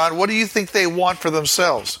get it, John. What do you think they want for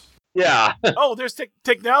themselves? Yeah. There's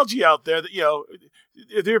technology out there that,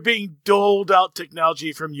 they're being doled out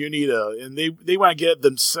technology from UNITA, and they want to get it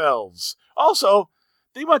themselves. Also,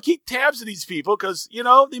 they want to keep tabs on these people because,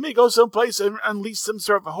 they may go someplace and unleash some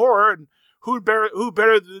sort of horror, and who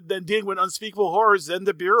better than dealing with unspeakable horrors than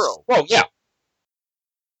the Bureau? Well, yeah.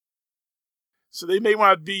 So they may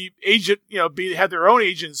want to be have their own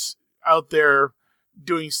agents out there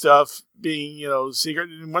doing stuff, being, secret.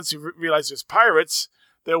 And once you realize there's pirates,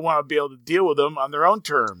 they'll want to be able to deal with them on their own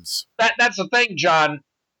terms. That's the thing, John.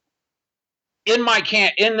 In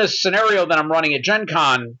this scenario that I'm running at Gen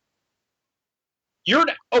Con,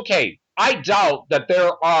 I doubt that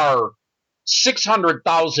there are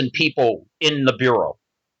 600,000 people in the Bureau.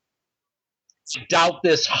 I doubt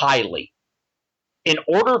this highly. In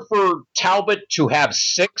order for Talbot to have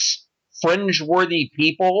 6 fringe-worthy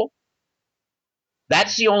people,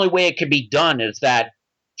 that's the only way it can be done, is that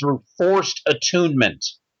through forced attunement.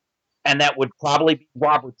 And that would probably be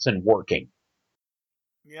Robertson working.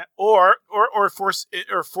 Yeah, or forced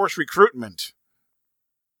recruitment.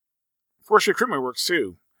 Forced recruitment works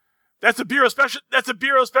too. That's a Bureau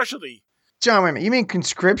specialty. John, wait a minute. You mean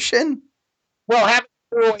conscription? Well, having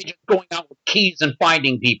Bureau agents going out with keys and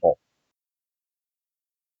finding people.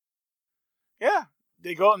 Yeah,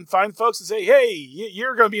 they go out and find folks and say, "Hey,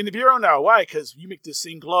 you're going to be in the Bureau now. Why? Because you make this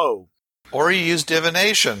thing glow." Or you use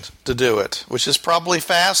divination to do it, which is probably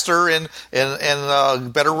faster and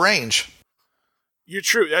better range. You're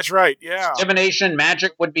true. That's right. Yeah. Divination,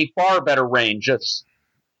 magic would be far better range.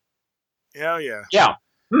 Yeah. Yeah.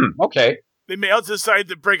 Okay. They may also decide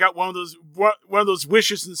to break out one of those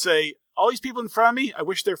wishes and say, "All these people in front of me, I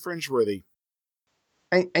wish they're fringe-worthy."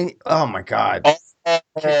 Oh my God!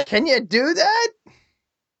 Can you do that?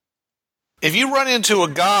 If you run into a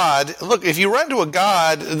god,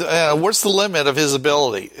 what's the limit of his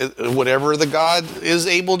ability? Whatever the god is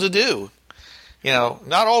able to do.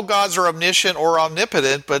 Not all gods are omniscient or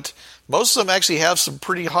omnipotent, but most of them actually have some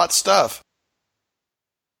pretty hot stuff.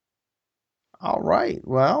 All right.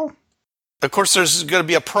 Well, of course, there's going to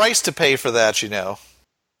be a price to pay for that,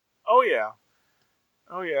 Oh, yeah.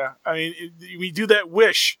 I mean, we do that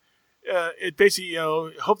wish. It basically,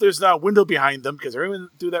 hope there's not a window behind them, because everyone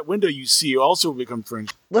through that window you see also will become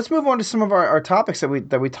fringe. Let's move on to some of our topics that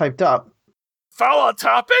we typed up. Follow a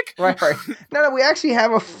topic? Right. No, we actually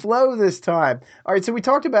have a flow this time. All right, so we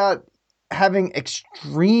talked about having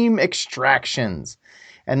extreme extractions.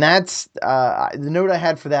 And that's the note I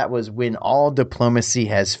had for that was when all diplomacy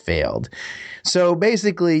has failed. So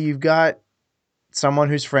basically, you've got someone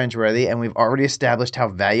who's fringe-worthy, and we've already established how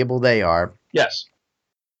valuable they are. Yes.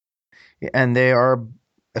 And they are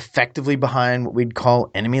effectively behind what we'd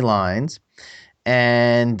call enemy lines.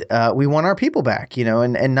 And we want our people back,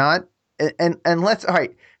 and let's, all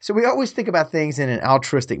right. So we always think about things in an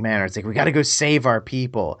altruistic manner. It's like, we got to go save our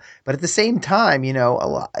people. But at the same time,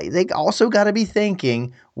 they also got to be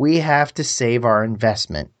thinking we have to save our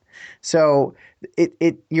investment. So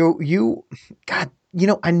God,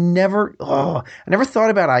 I never thought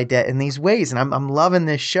about IDET in these ways. And I'm loving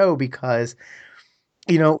this show because,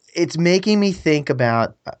 it's making me think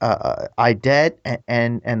about IDET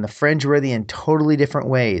and the fringe-worthy in totally different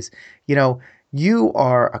ways. You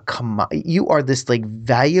are this like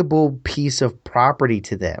valuable piece of property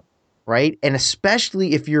to them, right? And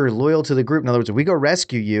especially if you're loyal to the group. In other words, if we go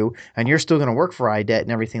rescue you and you're still going to work for IDET and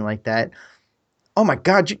everything like that, oh my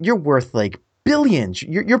God, you're worth like billions.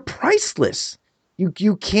 You're priceless.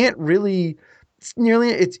 You can't really.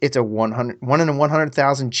 It's a 1 in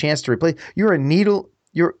 100,000 chance to replace. You're a needle.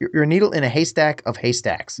 You're a needle in a haystack of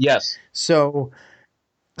haystacks. Yes. So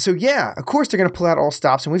yeah, of course they're going to pull out all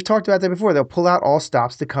stops, and we've talked about that before. They'll pull out all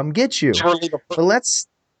stops to come get you.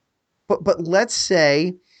 But let's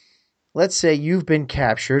say you've been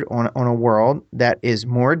captured on a world that is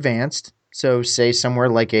more advanced. So say somewhere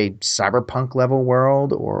like a cyberpunk level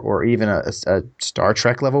world, or even a Star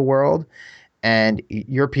Trek level world, and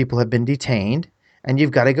your people have been detained, and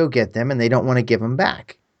you've got to go get them, and they don't want to give them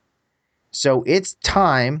back. So it's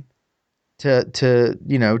time to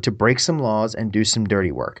break some laws and do some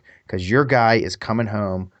dirty work, because your guy is coming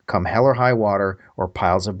home come hell or high water or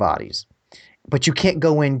piles of bodies. But you can't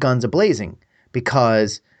go in guns a-blazing,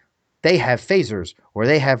 because they have phasers or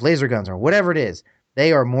they have laser guns or whatever it is.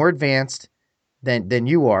 They are more advanced than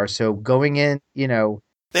you are. So going in, you know,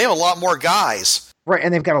 They have a lot more guys. right,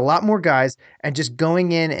 and they've got a lot more guys, and just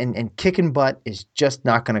going in and kicking butt is just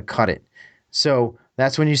not going to cut it. So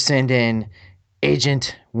that's when you send in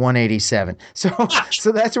Agent 187. So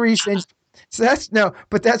that's where you send. So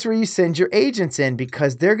that's where you send your agents in,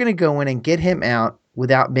 because they're going to go in and get him out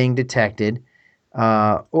without being detected,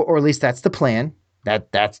 or at least that's the plan.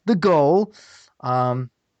 That's the goal.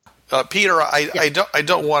 Peter, I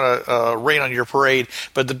don't want to rain on your parade,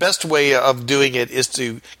 but the best way of doing it is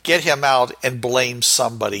to get him out and blame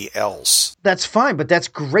somebody else. That's fine, but that's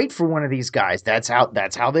great for one of these guys. That's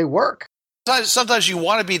how they work. Sometimes you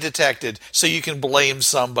want to be detected so you can blame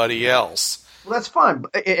somebody else. Well, that's fine,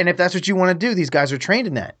 and if that's what you want to do, these guys are trained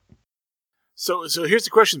in that. So here's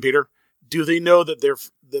the question, Peter. Do they know that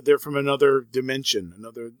they're from another dimension,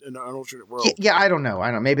 an alternate world? Yeah, I don't know.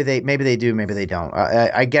 Maybe they do, maybe they don't.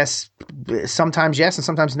 I guess sometimes yes and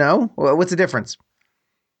sometimes no. What's the difference?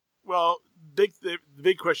 Well, the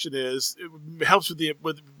big question is, it helps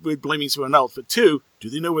with blaming someone else. But two, do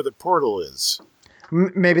they know where the portal is?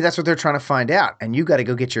 Maybe that's what they're trying to find out, and you got to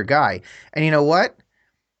go get your guy. And you know what?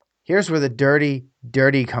 Here's where the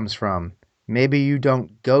dirty comes from. Maybe you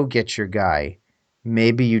don't go get your guy.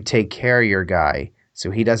 Maybe you take care of your guy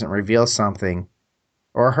so he doesn't reveal something,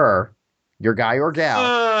 or her, your guy or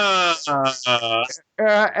gal.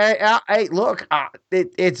 Hey, look,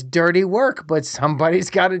 it's dirty work, but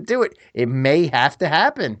somebody's got to do it. It may have to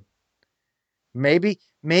happen. Maybe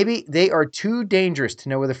they are too dangerous to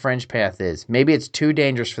know where the French path is. Maybe it's too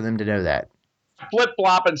dangerous for them to know that.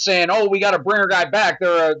 Flip-flopping, saying, "Oh, we got to bring our guy back.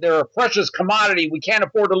 They're a precious commodity. We can't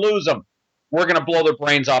afford to lose them. We're going to blow their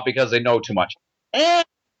brains off because they know too much."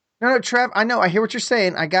 No, Trev, I know. I hear what you're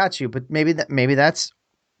saying. I got you. But maybe that's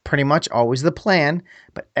pretty much always the plan.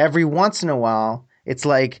 But every once in a while, it's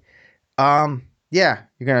like, you're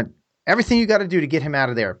going to – everything you got to do to get him out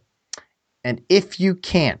of there. And if you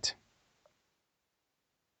can't,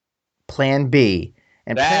 plan B.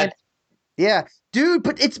 And that. Yeah. Dude,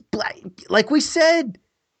 but it's like we said,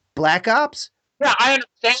 Black Ops. Yeah, I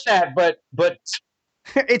understand that, but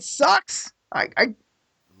it sucks. I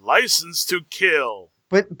License to kill.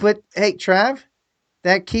 But hey, Trav,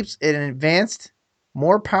 that keeps an advanced,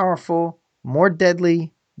 more powerful, more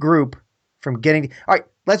deadly group from getting. All right,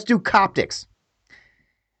 let's do Coptics.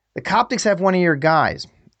 The Coptics have one of your guys,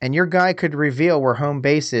 and your guy could reveal where home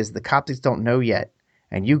base is. The Coptics don't know yet,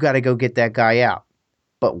 and you got to go get that guy out.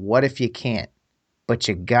 But what if you can't? But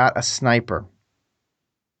you got a sniper.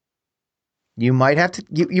 You might have to.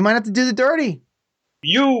 You might have to do the dirty.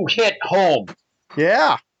 You hit home.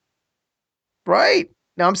 Yeah. Right.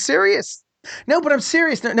 No, I'm serious. No, but I'm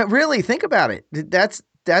serious. No, really, think about it.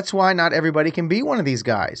 That's why not everybody can be one of these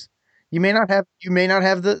guys. You may not have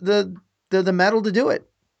the metal to do it.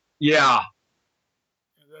 Yeah.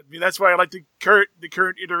 I mean, that's why I like the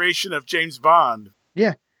current iteration of James Bond.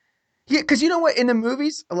 Yeah. Yeah, because you know what? In the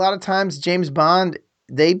movies, a lot of times James Bond,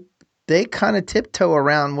 they kind of tiptoe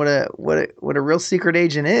around what a real secret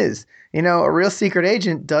agent is. You know, a real secret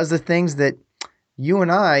agent does the things that you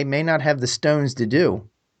and I may not have the stones to do.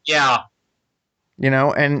 Yeah. You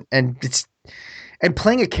know, and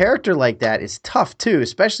playing a character like that is tough too,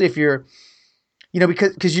 especially if you're, you know,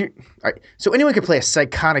 because you. All right, so anyone can play a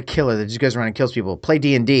psychotic killer that just goes around and kills people. Play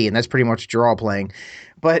D&D, and that's pretty much what you're all playing.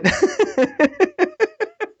 But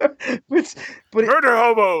Murder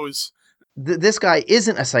hobos. This guy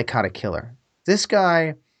isn't a psychotic killer. This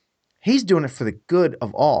guy, he's doing it for the good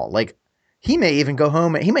of all. Like, he may even go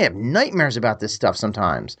home and he may have nightmares about this stuff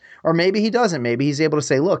sometimes. Or maybe he doesn't. Maybe he's able to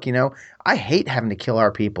say, look, you know, I hate having to kill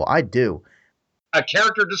our people. I do. A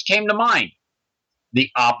character just came to mind. The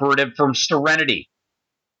operative from Serenity.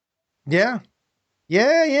 Yeah.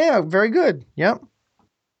 Yeah. Very good. Yep.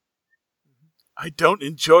 I don't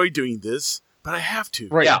enjoy doing this, but I have to.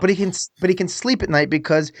 Right. Yeah. But he can sleep at night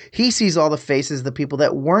because he sees all the faces of the people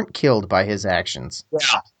that weren't killed by his actions.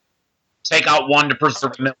 Yeah. Take out one to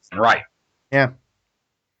preserve a million. Right. Yeah.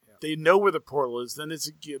 They know where the portal is, then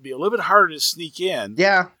it'll be a little bit harder to sneak in.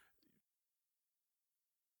 Yeah.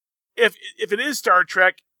 If it is Star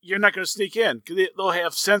Trek, you're not going to sneak in because they'll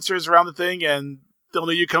have sensors around the thing and they'll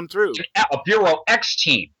know you come through. A Bureau X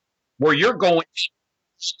team where you're going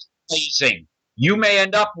blazing. You may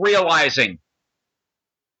end up realizing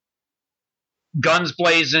guns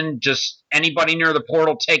blazing, just anybody near the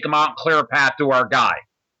portal, take them out and clear a path to our guy.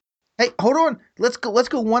 Hey, hold on. Let's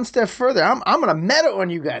go one step further. I'm gonna meta on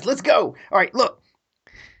you guys. Let's go. All right, look.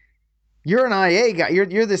 You're an IA guy.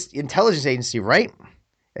 You're this intelligence agency, right?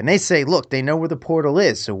 And they say, look, they know where the portal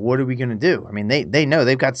is. So what are we going to do? I mean, they know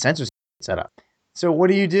they've got sensors set up. So what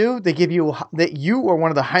do? They give you that you are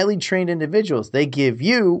one of the highly trained individuals. They give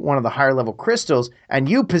you one of the higher level crystals and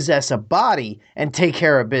you possess a body and take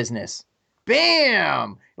care of business.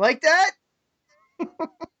 Bam! Like that?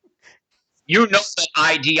 You know that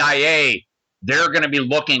IDIA, they're going to be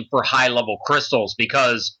looking for high-level crystals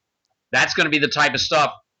because that's going to be the type of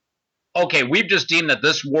stuff. Okay, we've just deemed that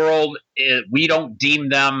this world, we don't deem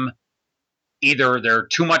them either they're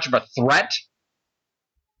too much of a threat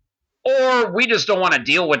or we just don't want to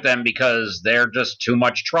deal with them because they're just too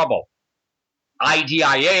much trouble.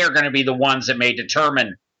 IDIA are going to be the ones that may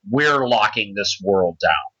determine we're locking this world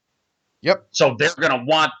down. Yep. So they're going to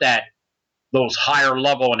want those higher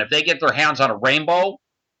level, and if they get their hands on a rainbow,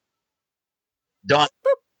 done.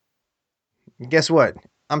 Guess what?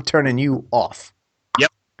 I'm turning you off.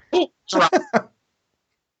 Yep. Ooh, that's right.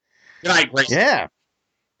 Good night, Grace. Yeah.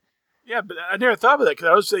 Yeah, but I never thought of that because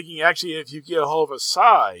I was thinking actually if you get a hold of a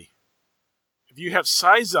psi, if you have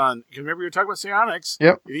psis on, because remember you were talking about psionics.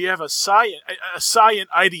 Yep. If you have a psi in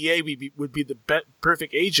IDA would be the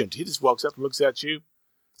perfect agent. He just walks up and looks at you,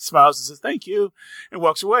 smiles and says thank you, and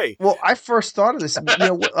walks away. Well, I first thought of this.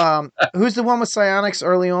 Who's the one with psionics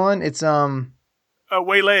early on? It's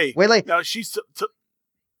Waylay. Waylay. Now she's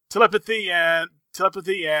telepathy and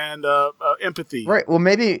empathy. Right. Well,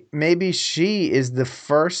 maybe she is the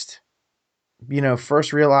first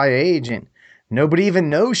real IA agent. Nobody even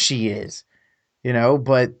knows she is,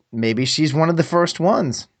 but maybe she's one of the first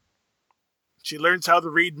ones. She learns how to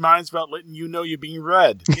read minds without letting you know you're being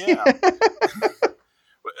read. Yeah.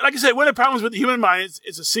 Like I said, one of the problems with the human mind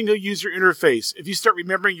is a single user interface. If you start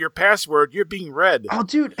remembering your password, you're being read. Oh,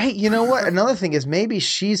 dude. Hey, you know what? Another thing is maybe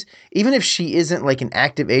even if she isn't like an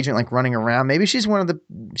active agent, like running around, maybe she's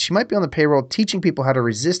she might be on the payroll teaching people how to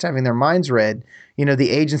resist having their minds read. The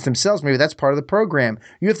agents themselves, maybe that's part of the program.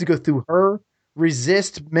 You have to go through her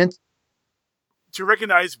resist to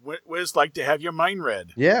recognize what it's like to have your mind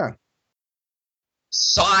read. Yeah.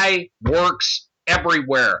 Psi works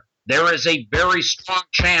everywhere. There is a very strong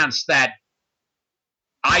chance that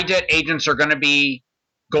IDET agents are going to be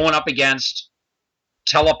going up against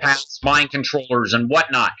telepaths, mind controllers, and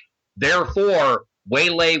whatnot. Therefore,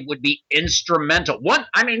 Waylay would be instrumental.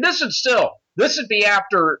 This would be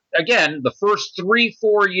after, again, the first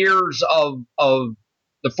 3-4 years of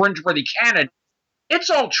the Fringeworthy canon.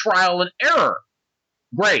 It's all trial and error.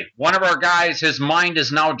 Great. One of our guys, his mind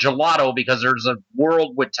is now gelato because there's a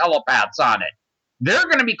world with telepaths on it. They're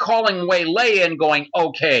going to be calling Waylay and going,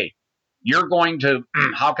 okay, you're going to,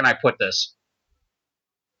 how can I put this?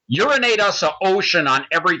 Urinate us an ocean on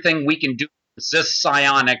everything we can do to resist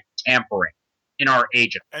psionic tampering in our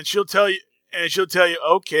agent. And she'll tell you,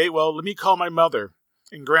 okay, well, let me call my mother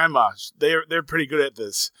and grandma. They're pretty good at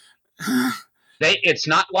this. It's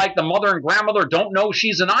not like the mother and grandmother don't know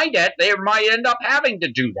she's an IDET. They might end up having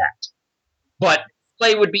to do that. But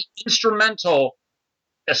Waylay would be instrumental,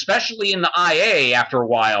 especially in the IA after a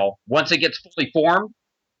while, once it gets fully formed,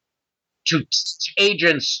 to teach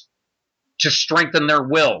agents to strengthen their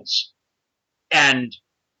wills. And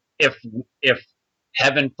if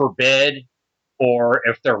heaven forbid, or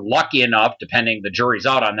if they're lucky enough, depending, the jury's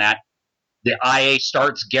out on that, the IA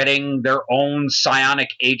starts getting their own psionic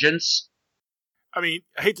agents. I mean,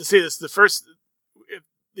 I hate to say this,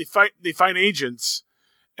 they find agents,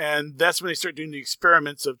 and that's when they start doing the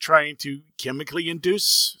experiments of trying to chemically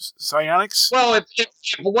induce psionics. Well, if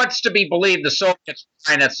what's to be believed, the Soviets were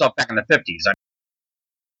trying that stuff back in the 50s.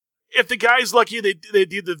 If the guy's lucky, they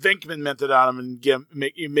do the Venkman method on him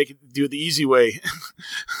and make it do the easy way.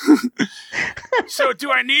 So,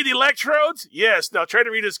 do I need electrodes? Yes. Now try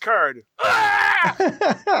to read his card.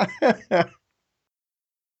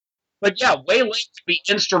 But yeah, Waylay would be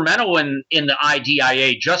instrumental in the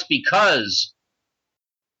IDIA just because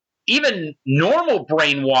even normal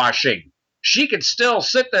brainwashing, she could still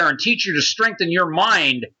sit there and teach you to strengthen your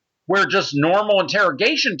mind where just normal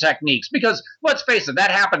interrogation techniques, because let's face it, that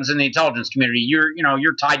happens in the intelligence community.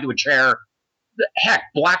 You're tied to a chair. Heck,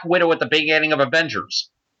 Black Widow at the beginning of Avengers.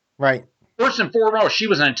 Right. First and foremost, she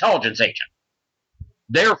was an intelligence agent.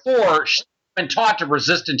 Therefore, she's been taught to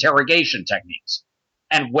resist interrogation techniques.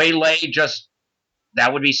 And Waylay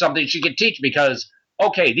that would be something she could teach because,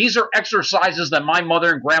 okay, these are exercises that my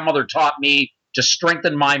mother and grandmother taught me to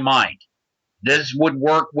strengthen my mind. This would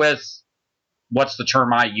work with, what's the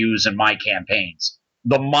term I use in my campaigns?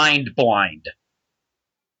 The mind blind.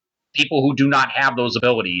 People who do not have those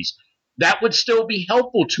abilities. That would still be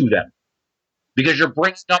helpful to them because you're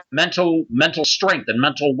bringing up mental strength and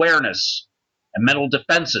mental awareness and mental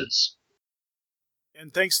defenses.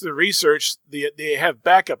 And thanks to the research, they have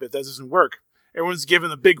backup if that doesn't work. Everyone's given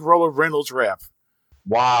a big roll of Reynolds wrap.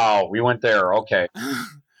 Wow, we went there. Okay.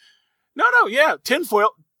 No, yeah. Tinfoil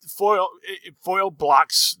foil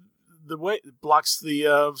blocks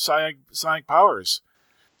the psionic powers.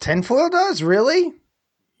 Tinfoil does? Really?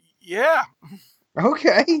 Yeah.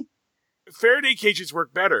 Okay. Faraday cages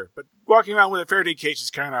work better, but walking around with a Faraday cage is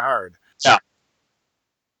kind of hard. Yeah.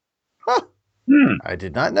 Huh. I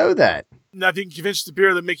did not know that. Now, if you can convince the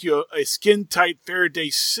Bureau to make you a skin-tight Faraday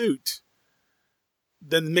suit,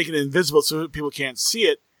 then make it invisible so people can't see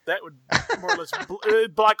it, that would more or less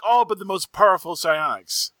block all but the most powerful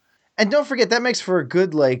psionics. And don't forget, that makes for a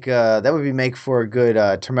good, that would make for a good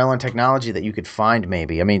Termellan technology that you could find,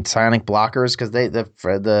 maybe. I mean, psionic blockers, because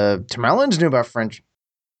the Termellans knew about French.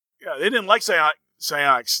 Yeah, they didn't like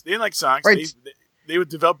psionics. They didn't like psionics. Right. They would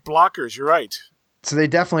develop blockers. You're right. So they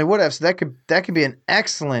definitely would have. So that could be an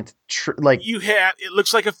excellent it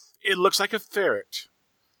looks like a ferret,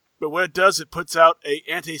 but what it does, it puts out a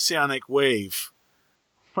anti-psionic wave.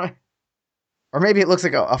 Or maybe it looks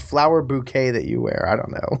like a flower bouquet that you wear. I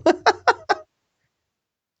don't know.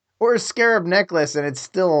 Or a scarab necklace and it's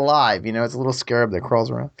still alive. You know, it's a little scarab that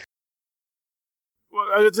crawls around. Well,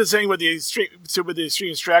 I was just saying with the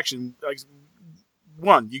extreme extraction, like,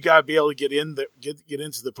 one, you gotta be able to get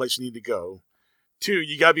into the place you need to go. Two,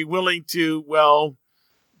 you gotta be willing to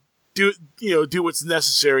do what's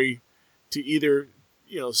necessary to either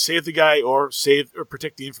save the guy or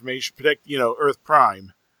protect the information, protect Earth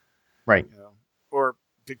Prime, right? Or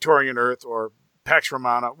Victorian Earth or Pax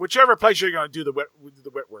Romana, whichever place you're going to do the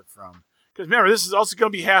wet work from. Because remember, this is also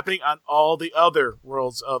going to be happening on all the other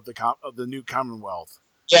worlds of the new Commonwealth.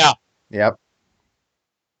 Yeah. Yep.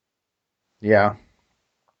 Yeah.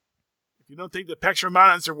 If you don't think the Pax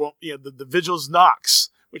Romanans are, the Vigils Nox,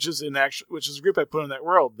 which is a group I put in that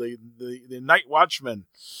world, the Night Watchmen,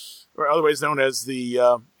 or otherwise known as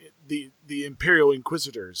the Imperial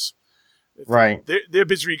Inquisitors. Right. They're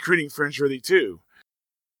busy recruiting Fringe Worthy too.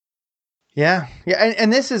 Yeah.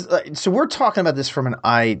 And this is so we're talking about this from an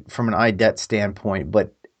IDET standpoint,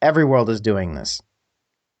 but every world is doing this.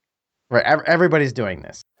 Right. Everybody's doing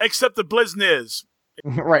this. Except the Blizniz.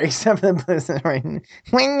 Right, except the Blizniz. Right.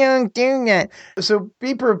 We don't do that. So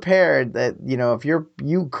be prepared that, if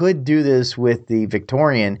you could do this with the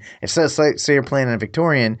Victorian. If say you're playing a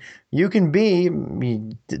Victorian,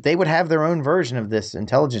 they would have their own version of this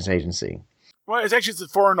intelligence agency. Well, it's the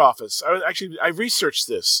Foreign Office. I researched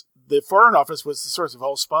this. The Foreign Office was the source of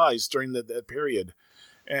all spies during that period.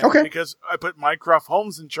 And because I put Mycroft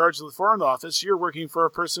Holmes in charge of the Foreign Office, you're working for a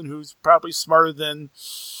person who's probably smarter than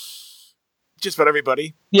just about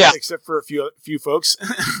everybody. Yeah. Except for a few folks.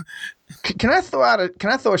 Can I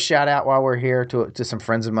throw a shout out while we're here to some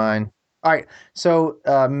friends of mine? All right, so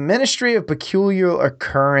Ministry of Peculiar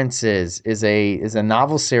Occurrences is a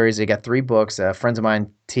novel series. They got 3 books. Friends of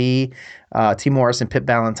mine, T. Morris and Pip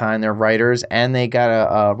Ballantyne, they're writers, and they got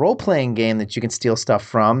a role-playing game that you can steal stuff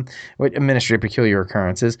from, with Ministry of Peculiar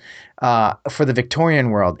Occurrences, for the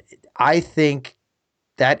Victorian world. I think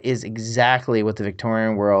that is exactly what the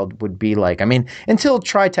Victorian world would be like. I mean, until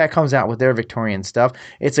TriTac comes out with their Victorian stuff,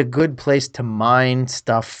 it's a good place to mine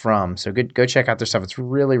stuff from. So go check out their stuff. It's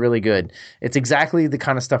really, really good. It's exactly the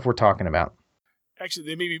kind of stuff we're talking about.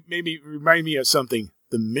 Actually, they maybe remind me of something.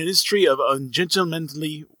 The Ministry of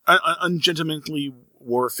Ungentlemanly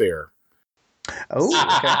Warfare. Oh,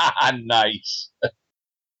 okay. Nice.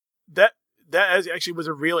 That actually was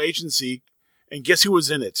a real agency, and guess who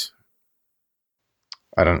was in it?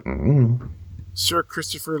 I don't. Sir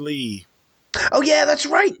Christopher Lee. Oh yeah, that's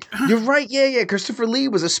right. You're right. Yeah. Christopher Lee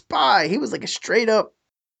was a spy. He was like a straight up.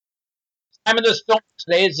 Time of this film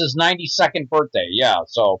today is his 92nd birthday. Yeah,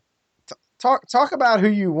 so talk about who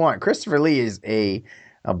you want. Christopher Lee is a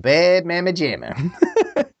bad mamma jamma.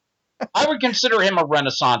 I would consider him a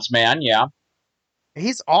Renaissance man. Yeah,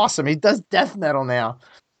 he's awesome. He does death metal now.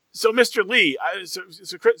 So, Mr. Lee,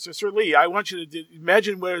 Sir Lee, I want you to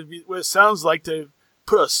imagine what it sounds like to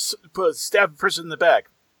put a stab person in the back.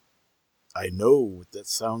 I know what that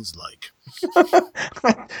sounds like.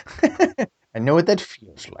 I know what that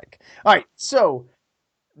feels like. All right, so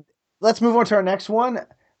let's move on to our next one.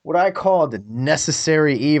 What I call the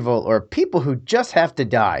necessary evil, or people who just have to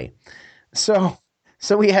die. So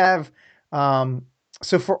we have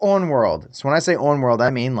so for On-World. So when I say On-World, I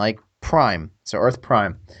mean like Prime. So Earth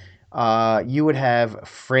Prime. You would have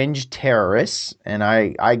fringe terrorists, and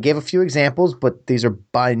I gave a few examples, but these are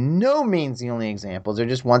by no means the only examples. They're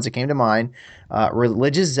just ones that came to mind.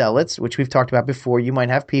 Religious zealots, which we've talked about before. You might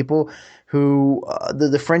have people who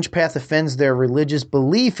the fringe path offends their religious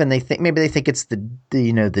belief, and they think it's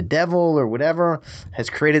the devil or whatever has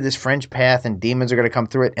created this fringe path, and demons are going to come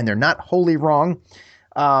through it, and they're not wholly wrong.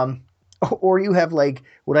 Or you have like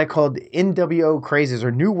what I called NWO crazies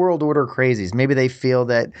or New World Order crazies. Maybe they feel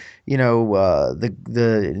that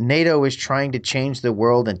the NATO is trying to change the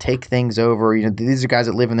world and take things over. These are guys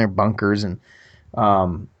that live in their bunkers, and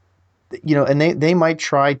and they might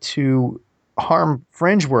try to harm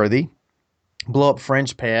Fringeworthy, blow up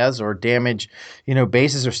fringe paths or damage,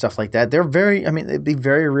 bases or stuff like that. They'd be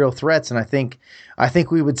very real threats. And I think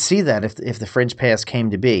we would see that if the fringe paths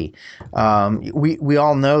came to be. We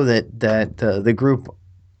all know that the group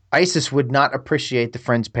ISIS would not appreciate the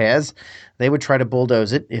fringe paths. They would try to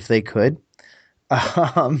bulldoze it if they could.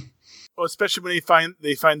 Well, especially when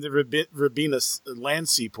they find the Rabinus land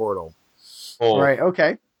sea portal. Oh. Right.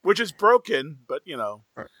 Okay. Which is broken, but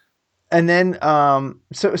And then,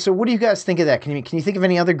 so what do you guys think of that? Can you think of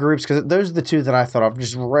any other groups? Because those are the two that I thought of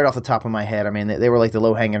just right off the top of my head. I mean, they were like the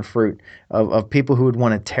low hanging fruit of people who would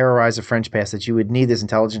want to terrorize the French pass that you would need this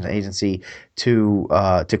intelligence agency to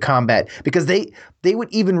combat, because they would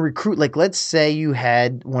even recruit. Like, let's say you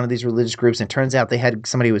had one of these religious groups, and it turns out they had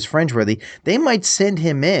somebody who was Fringeworthy. They might send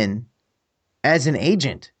him in as an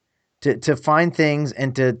agent to find things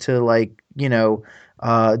and to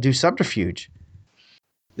do subterfuge.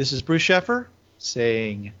 This is Bruce Sheffer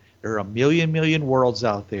saying there are a million worlds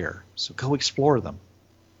out there, so go explore them.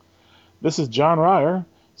 This is John Ryer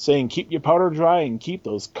saying keep your powder dry and keep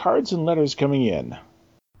those cards and letters coming in.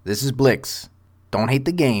 This is Blix. Don't hate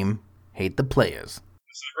the game, hate the players.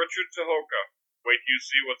 This is Richard Tahoka. Wait till you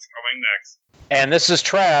see what's coming next. And this is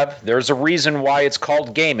Trav. There's a reason why it's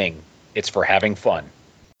called gaming. It's for having fun.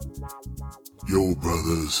 Yo,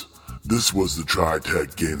 brothers. This was the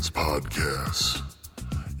TriTech Games Podcast.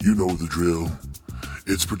 You know the drill.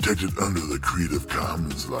 It's protected under the Creative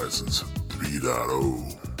Commons License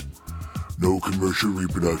 3.0. No commercial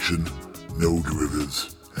reproduction, no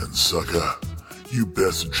derivatives, and sucker, you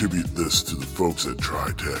best attribute this to the folks at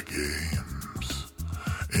TriTech Games.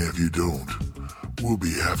 And if you don't, we'll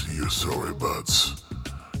be after your sorry butts,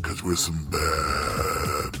 'cause we're some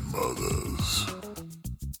bad mothers.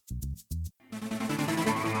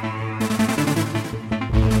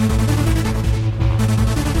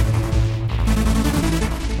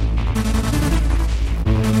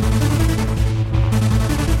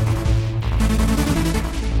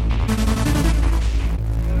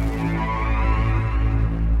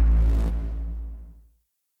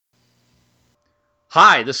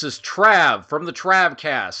 Hi, this is Trav from the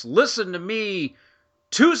Travcast. Listen to me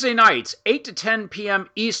Tuesday nights, 8 to 10 p.m.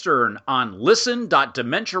 Eastern on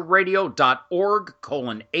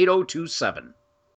listen.dementiaradio.org:8027.